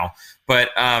over now. But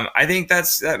I think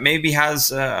that maybe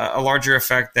has a larger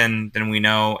effect than we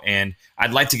know. And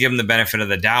I'd like to give him the benefit of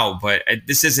the doubt, but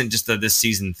this isn't just this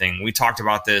season thing. We talked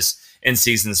about this in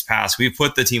seasons past. We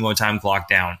put the Timo time clock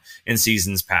down in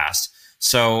seasons past.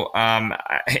 So,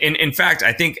 in fact,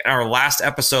 I think our last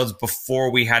episodes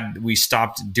before we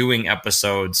stopped doing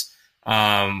episodes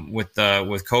with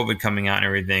COVID coming out and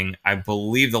everything, I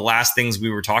believe the last things we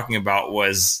were talking about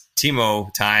was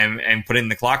Timo time and putting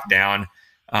the clock down.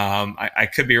 I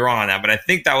could be wrong on that, but I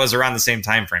think that was around the same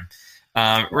time frame.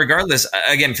 Regardless,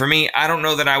 again, for me, I don't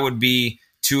know that I would be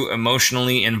too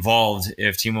emotionally involved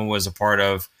if Timo was a part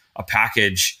of a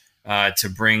package to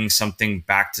bring something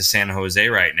back to San Jose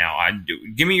right now.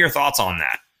 Give me your thoughts on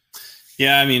that.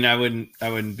 Yeah, I mean, I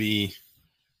wouldn't be,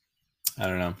 I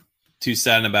don't know, too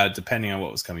saddened about it depending on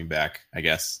what was coming back, I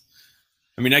guess.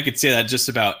 I mean, I could say that just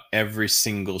about every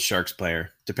single Sharks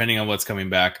player. Depending on what's coming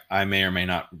back, I may or may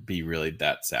not be really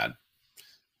that sad.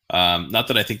 Not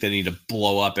that I think they need to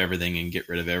blow up everything and get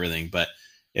rid of everything, but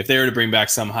if they were to bring back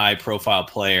some high-profile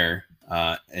player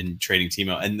and trading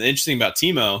Timo, and the interesting about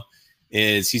Timo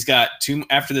is he's got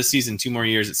after this season 2 more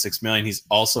years at $6 million. He's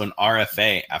also an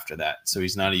RFA after that, so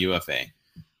he's not a UFA.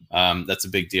 That's a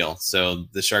big deal. So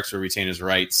the Sharks will retain his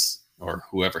rights, or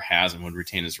whoever has him would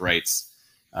retain his rights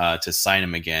to sign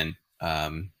him again,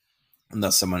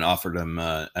 unless someone offered him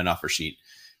an offer sheet.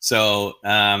 So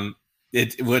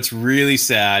what's really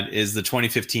sad is the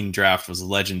 2015 draft was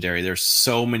legendary. There's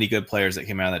so many good players that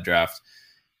came out of that draft.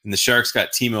 And the Sharks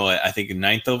got Timo at, I think,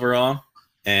 9th overall.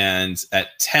 And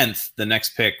at 10th, the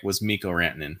next pick was Mikko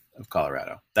Rantanen of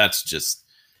Colorado. That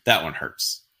one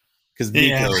hurts. Because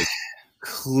Mikko is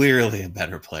clearly a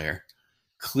better player.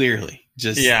 Clearly.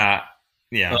 Yeah.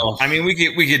 Oh. I mean, we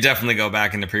could definitely go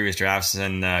back in the previous drafts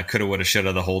and coulda, woulda,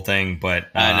 shoulda the whole thing. But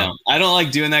I know I don't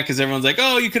like doing that because everyone's like,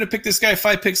 "Oh, you could have picked this guy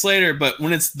 5 picks later." But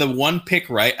when it's the one pick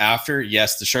right after,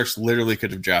 yes, the Sharks literally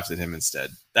could have drafted him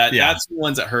instead. That's the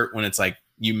ones that hurt when it's like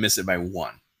you miss it by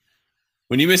 1.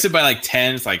 When you miss it by like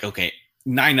 10, it's like, okay,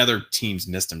 9 other teams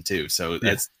missed him too, so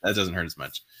that doesn't hurt as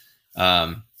much.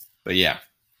 But yeah,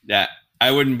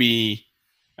 I wouldn't be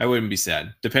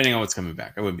sad depending on what's coming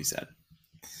back. I wouldn't be sad.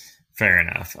 Fair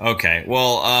enough. Okay.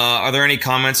 Well, are there any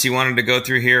comments you wanted to go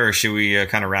through here, or should we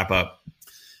kind of wrap up?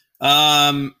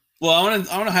 Well, I want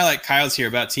to highlight Kyle's here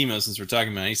about Timo since we're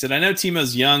talking about it. He said, "I know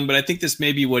Timo's young, but I think this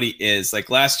may be what he is. Like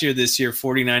last year, this year,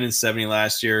 49 and 70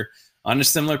 last year, on a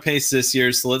similar pace this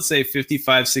year. So let's say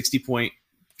 55, 60 point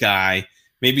guy.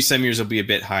 Maybe some years will be a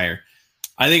bit higher.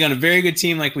 I think on a very good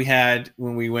team like we had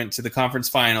when we went to the conference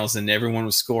finals and everyone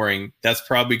was scoring, that's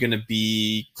probably going to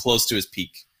be close to his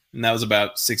peak. And that was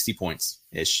about 60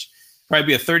 points-ish. Probably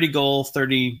be a 30-goal,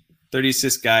 30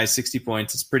 assist guy, 60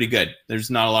 points. It's pretty good. There's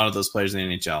not a lot of those players in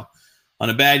the NHL. On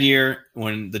a bad year,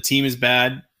 when the team is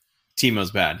bad,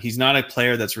 Timo's bad. He's not a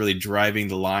player that's really driving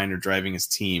the line or driving his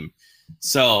team.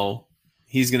 So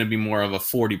he's going to be more of a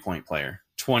 40-point player.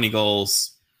 20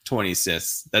 goals, 20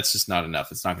 assists. That's just not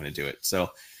enough. It's not going to do it. So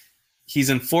he's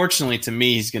unfortunately, to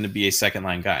me, he's going to be a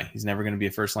second-line guy. He's never going to be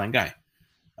a first-line guy.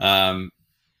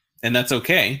 And that's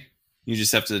okay. You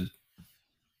just have to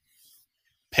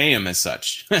pay him as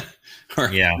such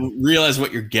or realize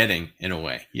what you're getting in a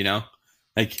way, you know?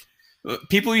 Like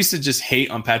people used to just hate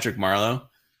on Patrick Marleau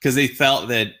because they felt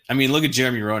that, I mean, look at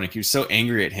Jeremy Roenick. He was so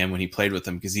angry at him when he played with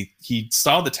him because he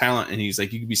saw the talent and he's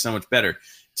like, you could be so much better.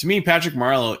 To me, Patrick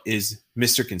Marleau is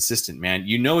Mr. Consistent, man.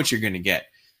 You know what you're going to get.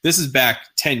 This is back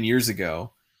 10 years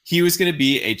ago. He was going to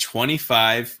be a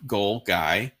 25 goal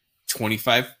guy,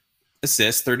 25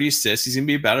 assists, 30 assists. He's going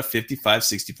to be about a 55,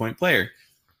 60 point player.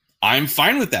 I'm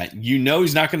fine with that. You know,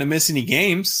 he's not going to miss any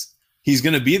games. He's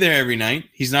going to be there every night.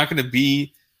 He's not going to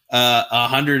be a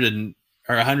 100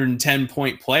 or 110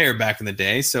 point player back in the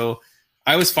day. So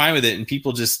I was fine with it. And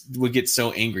people just would get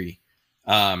so angry.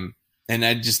 And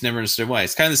I just never understood why.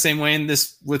 It's kind of the same way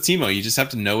with Timo. You just have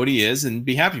to know what he is and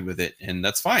be happy with it. And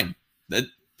that's fine.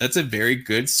 That's a very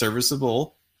good,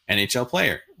 serviceable NHL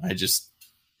player.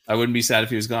 I wouldn't be sad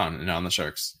if he was gone and on the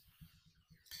Sharks.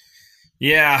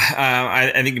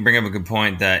 Yeah, I think you bring up a good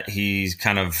point that he's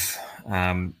kind of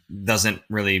doesn't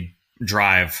really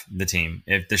drive the team.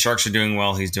 If the Sharks are doing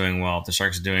well, he's doing well. If the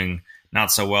Sharks are doing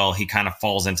not so well, he kind of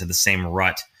falls into the same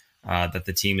rut that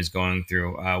the team is going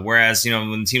through. Whereas,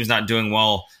 when the team's not doing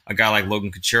well, a guy like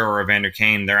Logan Couture or Evander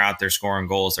Kane, they're out there scoring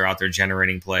goals. They're out there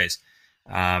generating plays.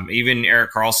 Even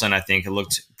Erik Karlsson, I think, it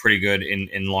looked pretty good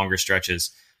in longer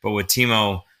stretches. But with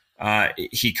Timo,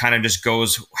 he kind of just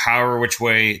goes however which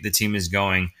way the team is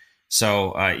going.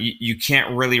 So you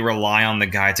can't really rely on the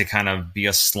guy to kind of be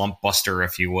a slump buster,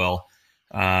 if you will.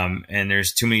 And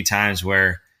there's too many times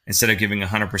where instead of giving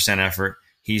 100% effort,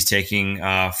 he's taking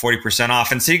 40%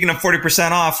 off. And speaking of 40%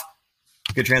 off,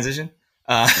 good transition.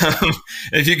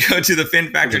 If you go to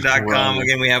thefinfactor.com,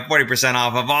 again, we have 40%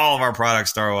 off of all of our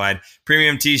products store-wide.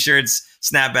 Premium t-shirts,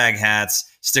 snapback hats,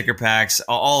 sticker packs,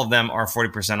 all of them are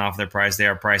 40% off their price. They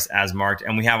are priced as marked,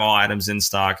 and we have all items in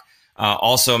stock.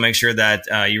 Also, make sure that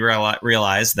you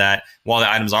realize that while the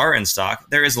items are in stock,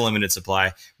 there is a limited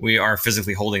supply. We are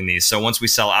physically holding these. So once we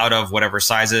sell out of whatever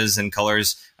sizes and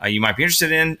colors you might be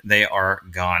interested in, they are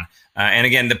gone. And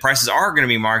again, the prices are going to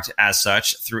be marked as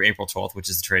such through April 12th, which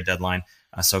is the trade deadline.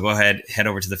 So go ahead, head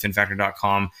over to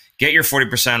thefinfactor.com, get your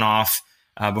 40% off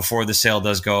before the sale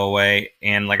does go away.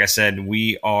 And like I said,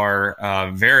 we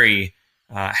are very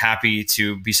happy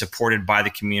to be supported by the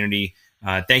community.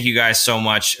 Thank you guys so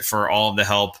much for all of the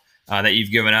help that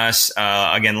you've given us.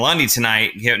 Again, Lundy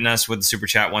tonight, hitting us with the super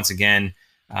chat once again.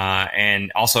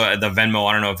 And also the Venmo.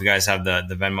 I don't know if you guys have the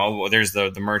Venmo. There's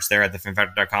the merch there at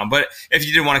thefinfactor.com. But if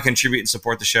you did want to contribute and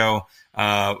support the show,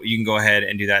 you can go ahead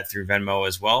and do that through Venmo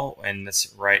as well. And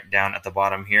it's right down at the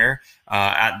bottom here.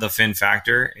 At the Fin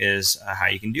Factor is how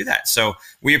you can do that. So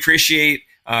we appreciate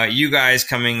you guys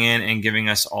coming in and giving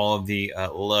us all of the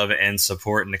love and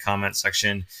support in the comment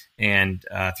section and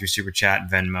through Super Chat,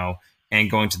 Venmo, and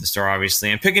going to the store,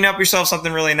 obviously, and picking up yourself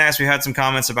something really nice. We had some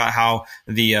comments about how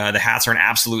the hats are an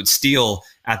absolute steal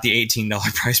at the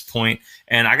 $18 price point.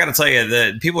 And I got to tell you,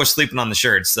 the people are sleeping on the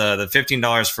shirts. The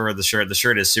 $15 for the shirt. The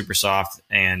shirt is super soft.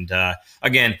 And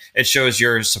again, it shows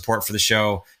your support for the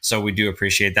show. So we do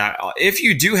appreciate that. If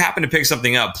you do happen to pick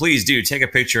something up, please do take a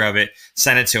picture of it,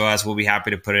 send it to us. We'll be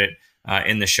happy to put it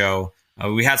in the show.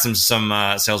 We had some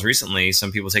sales recently,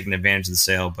 some people taking advantage of the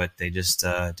sale, but they just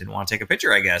didn't want to take a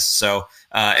picture, I guess. So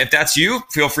if that's you,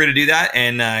 feel free to do that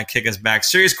and kick us back.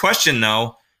 Serious question,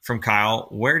 though, from Kyle.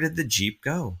 Where did the Jeep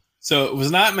go? So it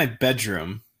was not in my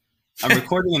bedroom. I'm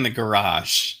recording in the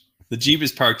garage. The Jeep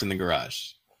is parked in the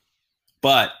garage.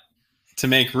 But to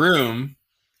make room,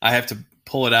 I have to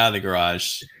pull it out of the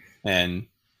garage and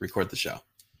record the show.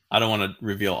 I don't want to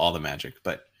reveal all the magic,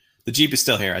 but the Jeep is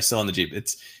still here. I still own the Jeep.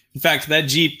 In fact, that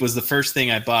Jeep was the first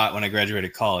thing I bought when I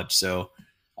graduated college. So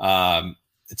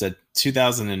it's a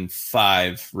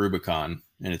 2005 Rubicon,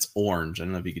 and it's orange. I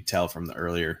don't know if you could tell from the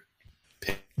earlier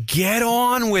pic. Get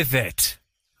on with it.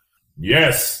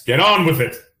 Yes, get on with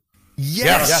it.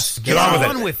 Yes, get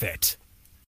on with it.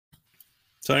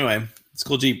 So anyway, it's a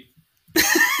cool Jeep.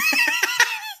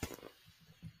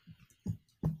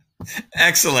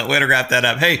 Excellent. Way to wrap that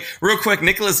up. Hey, real quick,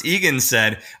 Nicholas Egan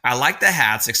said, I like the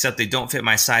hats, except they don't fit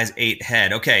my size 8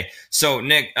 head. Okay, so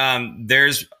Nick, I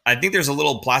think there's a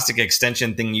little plastic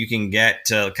extension thing you can get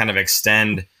to kind of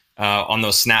extend on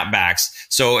those snapbacks.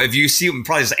 So if you see,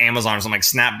 probably just Amazon or something like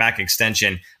snapback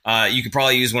extension, you could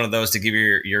probably use one of those to give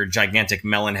your gigantic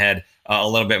melon head a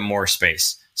little bit more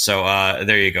space. So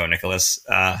there you go, Nicholas.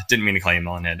 Didn't mean to call you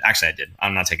Melonhead. Actually, I did.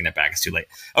 I'm not taking it back. It's too late.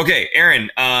 Okay, Aaron.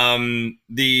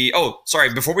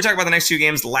 Before we talk about the next 2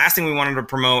 games, the last thing we wanted to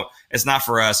promote, it's not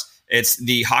for us. It's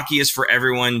the Hockey is for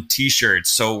Everyone t-shirts.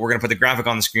 So we're going to put the graphic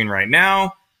on the screen right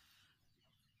now.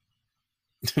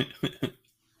 Right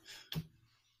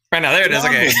now, there it is.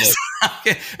 Okay.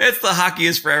 It's the Hockey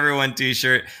is for Everyone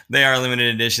t-shirt. They are a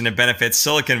limited edition. It benefits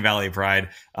Silicon Valley Pride.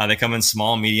 They come in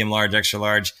small, medium, large, extra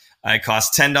large. It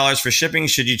costs $10 for shipping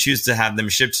should you choose to have them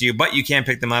shipped to you, but you can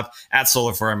pick them up at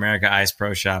Solar for America Ice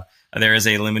Pro Shop. There is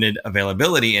a limited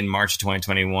availability in March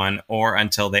 2021 or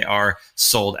until they are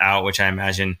sold out, which I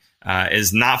imagine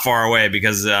is not far away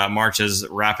because March is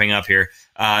wrapping up here.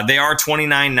 They are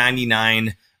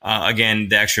 $29.99. Again,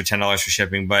 the extra $10 for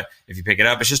shipping, but if you pick it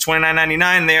up, it's just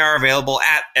 $29.99. They are available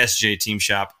at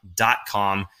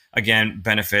sjteamshop.com. Again,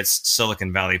 benefits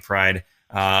Silicon Valley Pride.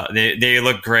 They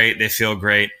look great. They feel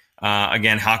great.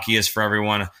 Again, Hockey is for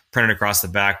Everyone, printed across the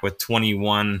back with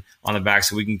 21 on the back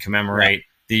so we can commemorate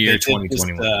the year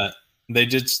 2021. They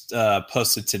just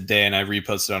posted today, and I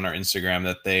reposted on our Instagram,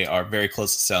 that they are very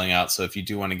close to selling out. So if you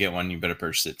do want to get one, you better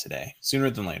purchase it today, sooner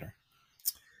than later.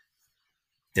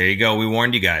 There you go. We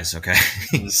warned you guys. Okay.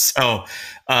 So,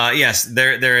 yes,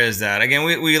 there is that. Again,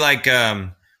 we like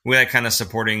kind of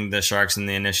supporting the Sharks and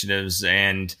the initiatives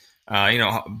and,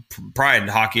 Pride.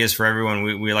 Hockey is for Everyone.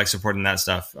 We like supporting that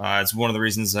stuff. It's one of the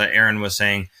reasons that Aaron was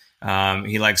saying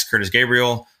he likes Curtis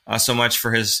Gabriel so much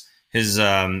for his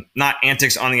not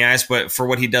antics on the ice, but for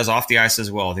what he does off the ice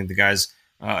as well. I think the guy's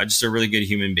just a really good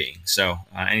human being. So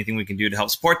anything we can do to help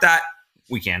support that,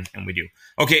 we can, and we do.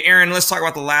 Okay, Aaron, let's talk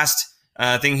about the last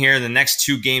thing here. The next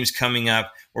 2 games coming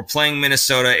up. We're playing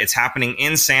Minnesota. It's happening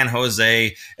in San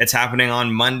Jose. It's happening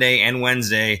on Monday and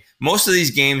Wednesday. Most of these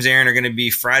games, Aaron, are going to be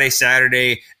Friday,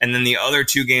 Saturday, and then the other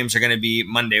 2 games are going to be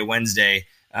Monday, Wednesday.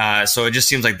 So it just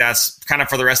seems like that's kind of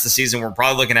for the rest of the season. We're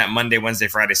probably looking at Monday, Wednesday,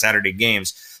 Friday, Saturday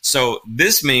games. So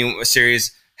this mini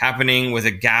series happening with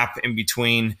a gap in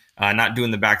between, not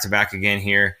doing the back-to-back again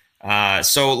here.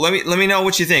 So let me know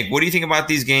what you think. What do you think about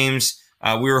these games?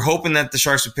 We were hoping that the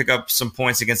Sharks would pick up some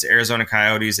points against the Arizona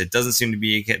Coyotes. It doesn't seem to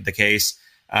be the case.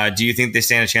 Do you think they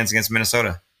stand a chance against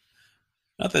Minnesota?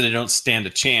 Not that they don't stand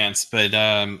a chance, but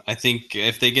I think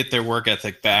if they get their work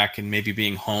ethic back and maybe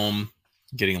being home,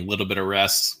 getting a little bit of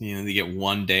rest, they get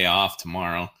 1 day off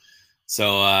tomorrow.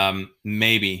 So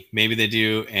maybe they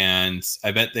do. And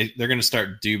I bet they're going to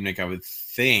start Dubnyk, I would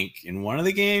think, in one of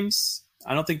the games.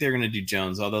 I don't think they're going to do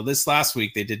Jones, although this last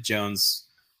week they did Jones.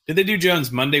 Did they do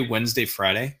Jones Monday, Wednesday,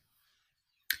 Friday?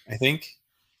 I think.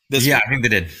 I think they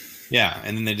did. Yeah,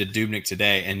 and then they did Dubnyk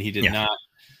today, and he did not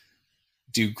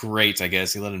do great, I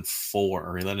guess. He let in 4,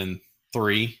 or he let in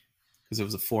 3. because it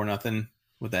was a 4-0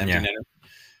 with the empty netter.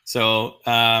 So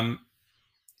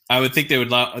I would think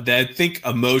I think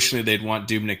emotionally they'd want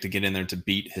Dubnyk to get in there to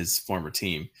beat his former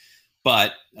team.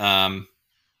 But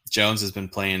Jones has been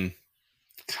playing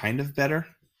kind of better.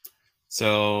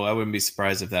 So I wouldn't be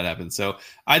surprised if that happens. So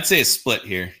I'd say a split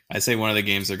here. I'd say one of the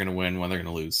games they're going to win, one they're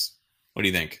going to lose. What do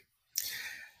you think?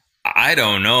 I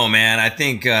don't know, man. I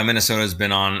think Minnesota's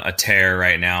been on a tear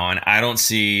right now, and I don't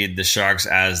see the Sharks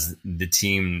as the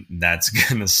team that's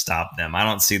going to stop them. I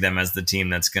don't see them as the team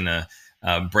that's going to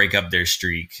break up their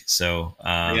streak. So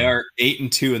they are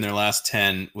 8-2 in their last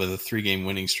 10 with a 3-game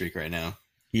winning streak right now.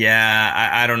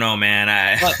 Yeah, I don't know,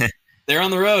 man. But they're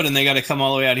on the road, and they got to come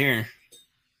all the way out here.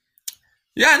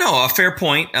 Yeah, no, a fair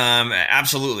point.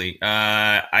 Absolutely.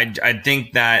 I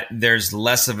think that there's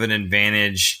less of an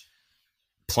advantage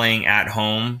playing at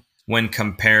home when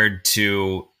compared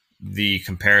to the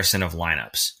comparison of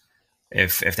lineups,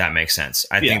 if that makes sense.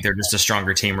 I think they're just a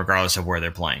stronger team regardless of where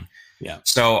they're playing. Yeah.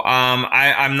 So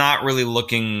I'm not really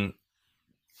looking.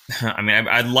 I mean,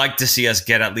 I'd like to see us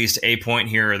get at least a point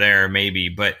here or there, maybe,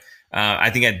 but I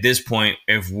think at this point,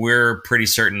 if we're pretty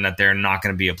certain that they're not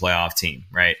going to be a playoff team,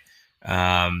 right?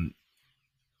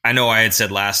 I know I had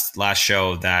said last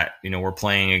show that, we're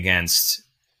playing against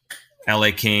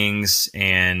LA Kings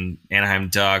and Anaheim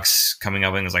Ducks coming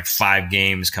up, and there's like 5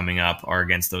 games coming up are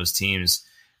against those teams.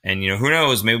 And, who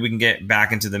knows, maybe we can get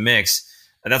back into the mix.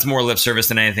 That's more lip service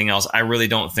than anything else. I really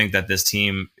don't think that this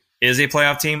team is a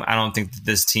playoff team. I don't think that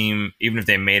this team, even if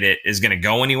they made it, is going to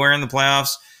go anywhere in the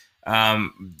playoffs.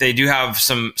 They do have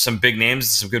some big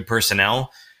names, some good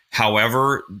personnel.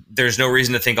 However, there's no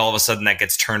reason to think all of a sudden that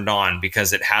gets turned on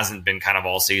because it hasn't been kind of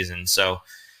all season. So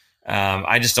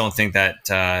I just don't think that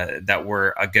that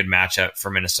we're a good matchup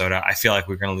for Minnesota. I feel like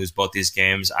we're going to lose both these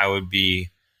games. I would be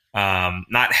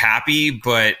not happy,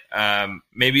 but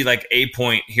maybe like a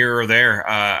point here or there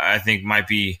I think might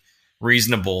be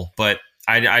reasonable. But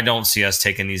I don't see us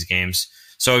taking these games.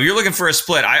 So if you're looking for a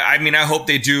split, I mean, I hope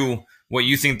they do what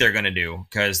you think they're going to do,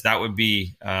 because that would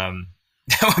be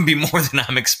that would be more than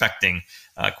I'm expecting,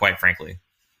 quite frankly.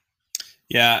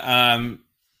 Yeah.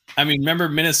 I mean, remember,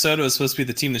 Minnesota was supposed to be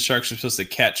the team the Sharks were supposed to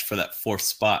catch for that 4th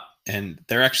spot, and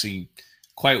they're actually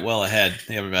quite well ahead.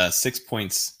 They have 6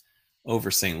 points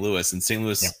over St. Louis, and St.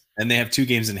 Louis, and they have 2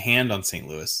 games in hand on St.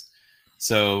 Louis.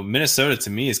 So Minnesota, to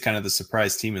me, is kind of the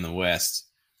surprise team in the West.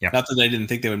 Yeah. Not that I didn't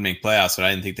think they would make playoffs, but I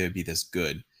didn't think they would be this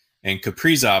good. And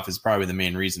Kaprizov is probably the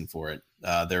main reason for it.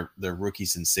 Their rookie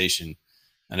sensation.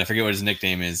 And I forget what his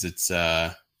nickname is. It's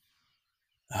I'm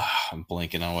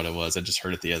blanking on what it was. I just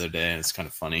heard it the other day, and it's kind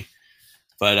of funny.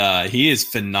 But he is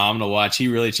phenomenal to watch. He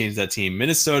really changed that team.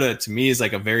 Minnesota, to me, is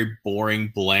like a very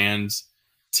boring, bland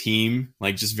team,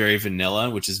 like just very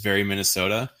vanilla, which is very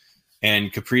Minnesota.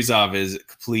 And Kaprizov is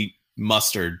complete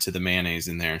mustard to the mayonnaise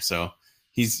in there. So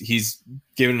he's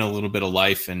given it a little bit of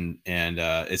life, and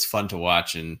it's fun to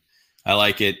watch. And I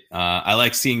like it. I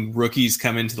like seeing rookies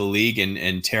come into the league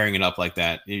and tearing it up like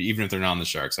that, even if they're not on the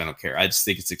Sharks. I don't care. I just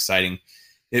think it's exciting.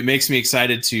 It makes me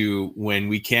excited to, when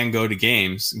we can go to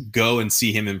games, go and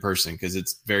see him in person, because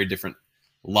it's very different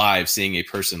live seeing a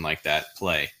person like that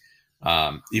play,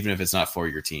 even if it's not for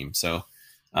your team. So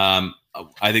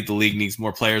I think the league needs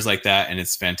more players like that, and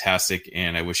it's fantastic,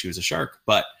 and I wish he was a Shark.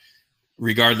 But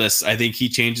regardless, I think he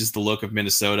changes the look of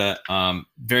Minnesota.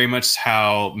 Very much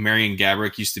how Marian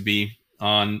Gaborik used to be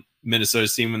on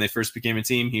Minnesota's team when they first became a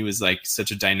team. He was like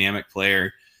such a dynamic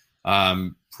player.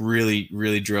 Really,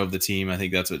 really drove the team. I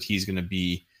think that's what he's going to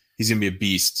be. He's going to be a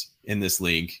beast in this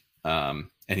league. And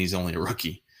he's only a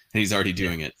rookie, and he's already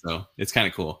doing it. So it's kind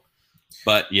of cool.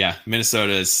 But yeah,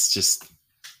 Minnesota is just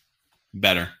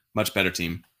better, much better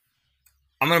team.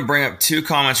 I'm going to bring up 2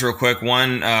 comments real quick.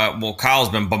 One, Kyle's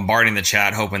been bombarding the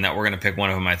chat, hoping that we're going to pick one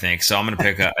of them, I think. So I'm going to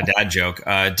pick a dad joke.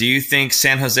 Do you think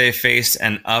San Jose faced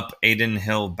an up Adin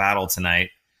Hill battle tonight?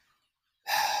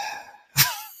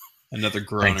 Another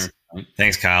groaner.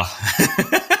 Thanks, Kyle.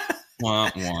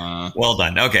 Wah, wah. Well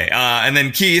done. Okay. And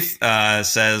then Keith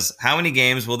says, how many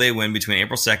games will they win between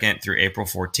April 2nd through April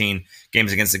 14,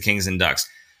 games against the Kings and Ducks?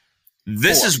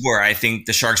 This 4. is where I think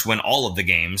the Sharks win all of the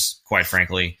games, quite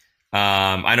frankly.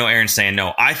 I know Aaron's saying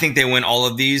no. I think they win all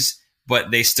of these,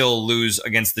 but they still lose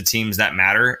against the teams that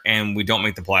matter, and we don't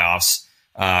make the playoffs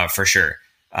for sure.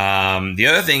 The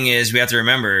other thing is we have to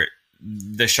remember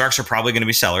the Sharks are probably going to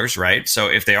be sellers, right? So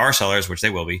if they are sellers, which they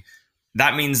will be,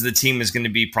 that means the team is going to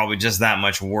be probably just that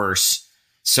much worse.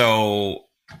 So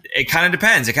it kind of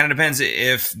depends. It kind of depends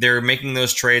if they're making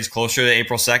those trades closer to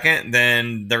April 2nd,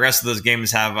 then the rest of those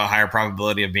games have a higher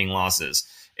probability of being losses.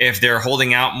 If they're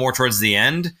holding out more towards the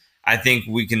end, I think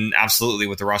we can absolutely,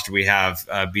 with the roster we have,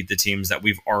 beat the teams that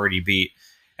we've already beat.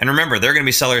 And remember, they're going to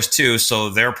be sellers too, so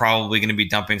they're probably going to be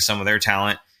dumping some of their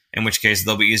talent, in which case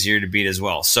they'll be easier to beat as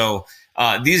well. So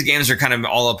these games are kind of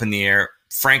all up in the air.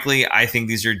 Frankly, I think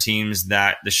these are teams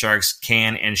that the Sharks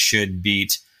can and should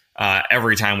beat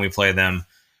every time we play them.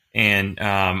 And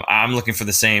I'm looking for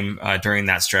the same during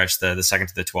that stretch, the 2nd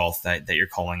to the 12th that you're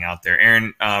calling out there.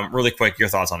 Aaron, really quick, your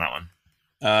thoughts on that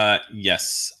one?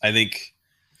 Yes, I think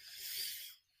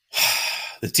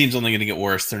the team's only going to get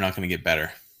worse. They're not going to get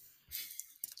better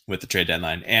with the trade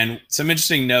deadline. And some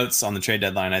interesting notes on the trade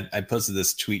deadline. I posted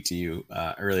this tweet to you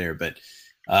earlier, but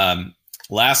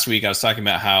last week I was talking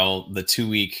about how the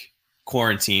 2-week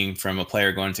quarantine from a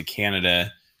player going to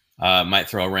Canada might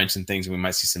throw a wrench in things. We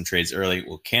might see some trades early.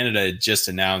 Well, Canada just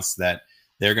announced that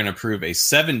they're going to approve a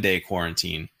 7-day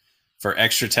quarantine for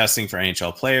extra testing for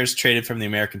NHL players traded from the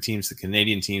American teams to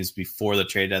Canadian teams before the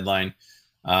trade deadline.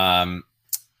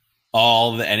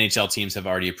 All the NHL teams have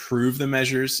already approved the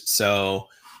measures, so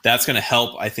that's going to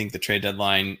help, I think, the trade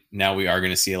deadline. Now we are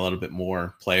going to see a little bit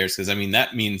more players, because, I mean,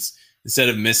 that means instead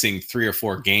of missing 3 or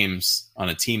 4 games on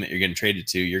a team that you're getting traded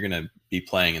to, you're going to be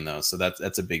playing in those. So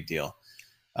that's a big deal.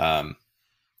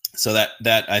 So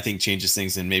that I think changes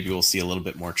things, and maybe we'll see a little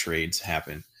bit more trades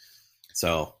happen.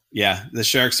 So yeah, the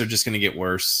Sharks are just going to get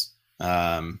worse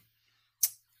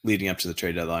leading up to the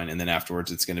trade deadline. And then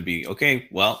afterwards it's going to be, okay,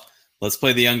 well, let's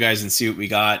play the young guys and see what we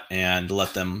got and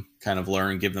let them kind of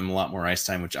learn, give them a lot more ice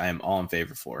time, which I am all in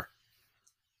favor for.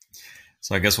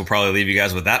 So I guess we'll probably leave you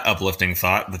guys with that uplifting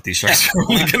thought that these Sharks are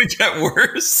only going to get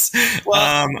worse.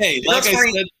 Well, hey,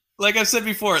 like I've said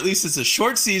before, at least it's a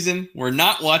short season. We're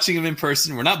not watching them in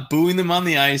person. We're not booing them on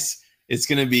the ice. It's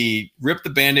going to be rip the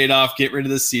Band-Aid off, get rid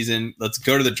of this season. Let's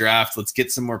go to the draft. Let's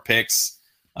get some more picks,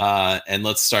 and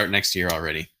let's start next year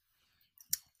already.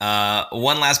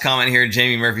 One last comment here.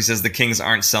 Jamie Murphy says the Kings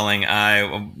aren't selling.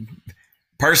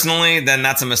 Personally, then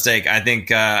that's a mistake. I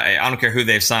think I don't care who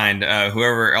they've signed.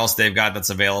 Whoever else they've got that's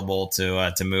available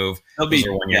to move. Those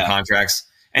are one-year contracts.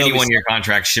 Any one-year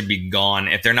contract should be gone.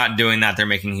 If they're not doing that, they're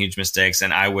making huge mistakes,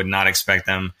 and I would not expect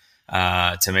them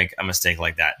to make a mistake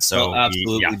like that. So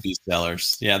absolutely be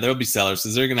sellers. Yeah, there'll be sellers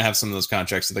because they're going to have some of those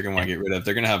contracts that they're going to want to get rid of.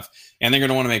 They're going to have, and they're going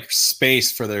to want to make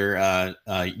space for their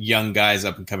young guys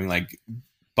up and coming. Like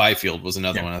Byfield was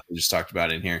another one that we just talked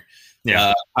about in here.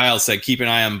 Yeah, Kyle said keep an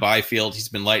eye on Byfield. He's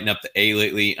been lighting up the A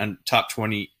lately. Top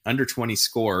 20, under 20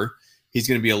 score. He's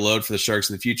going to be a load for the Sharks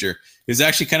in the future. It was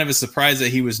actually kind of a surprise that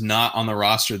he was not on the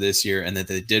roster this year and that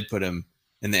they did put him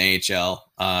in the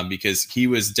AHL because he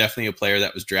was definitely a player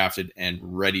that was drafted and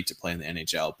ready to play in the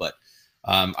NHL. But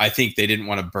I think they didn't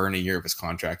want to burn a year of his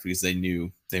contract because they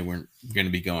knew they weren't going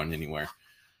to be going anywhere.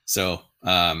 So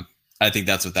I think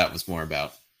that's what that was more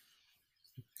about.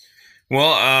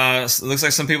 Well, it looks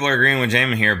like some people are agreeing with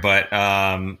Jamin here, but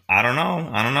I don't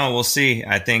know. We'll see.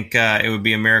 I think it would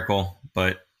be a miracle,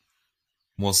 but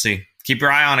we'll see. Keep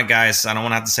your eye on it, guys. I don't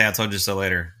want to have to say I told you so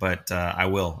later, but I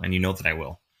will, and you know that I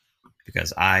will,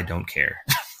 because I don't care.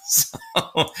 So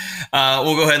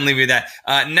we'll go ahead and leave you with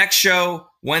that. Next show,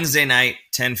 Wednesday night,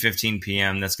 10:15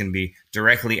 p.m. That's going to be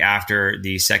directly after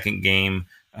the second game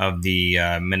of the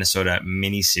Minnesota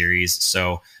mini series.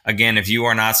 So again, if you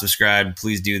are not subscribed,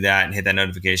 please do that and hit that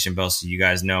notification bell so you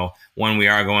guys know when we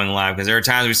are going live, because there are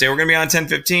times we say we're going to be on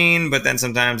 10:15, but then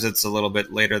sometimes it's a little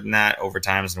bit later than that,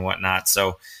 overtimes and whatnot.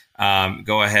 So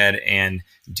go ahead and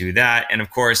do that. And of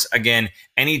course, again,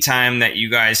 anytime that you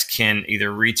guys can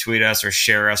either retweet us or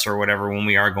share us or whatever when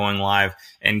we are going live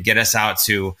and get us out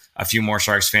to a few more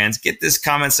Sharks fans, get this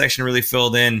comment section really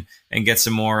filled in and get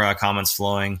some more comments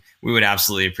flowing. We would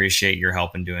absolutely appreciate your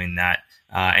help in doing that.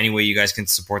 Any way you guys can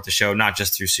support the show, not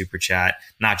just through Super Chat,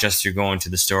 not just through going to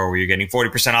the store where you're getting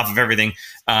 40% off of everything,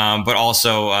 but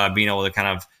also being able to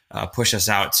kind of push us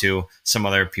out to some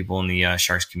other people in the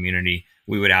Sharks community.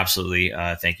 We would absolutely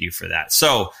thank you for that.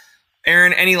 So,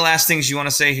 Aaron, any last things you want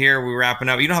to say here? We're wrapping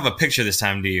up. You don't have a picture this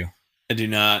time, do you? I do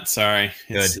not. Sorry.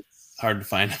 It's hard to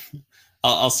find.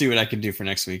 I'll see what I can do for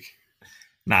next week.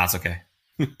 Nah, it's okay.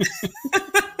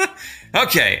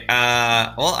 Okay.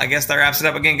 Well, I guess that wraps it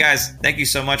up again, guys. Thank you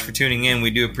so much for tuning in.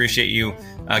 We do appreciate you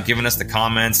giving us the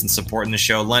comments and supporting the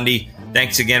show. Lundy,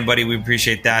 thanks again, buddy. We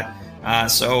appreciate that.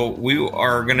 So we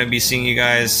are going to be seeing you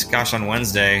guys, on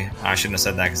Wednesday. I shouldn't have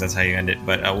said that because that's how you end it.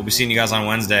 But we'll be seeing you guys on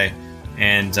Wednesday.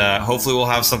 And hopefully we'll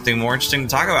have something more interesting to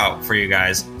talk about for you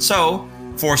guys. So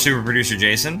for Super Producer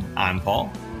Jason, I'm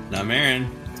Paul. And I'm Aaron.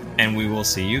 And we will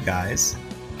see you guys,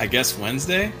 I guess,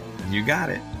 Wednesday? You got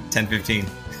it. 10:15.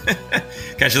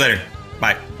 Catch you later.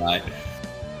 Bye. Bye.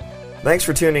 Thanks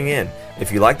for tuning in.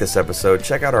 If you like this episode,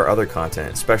 check out our other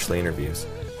content, especially interviews.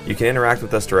 You can interact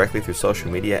with us directly through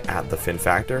social media at The Fin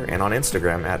Factor and on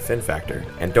Instagram at Fin Factor.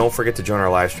 And don't forget to join our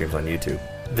live streams on YouTube.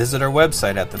 Visit our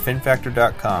website at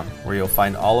thefinfactor.com, where you'll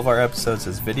find all of our episodes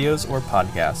as videos or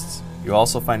podcasts. You'll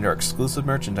also find our exclusive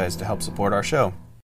merchandise to help support our show.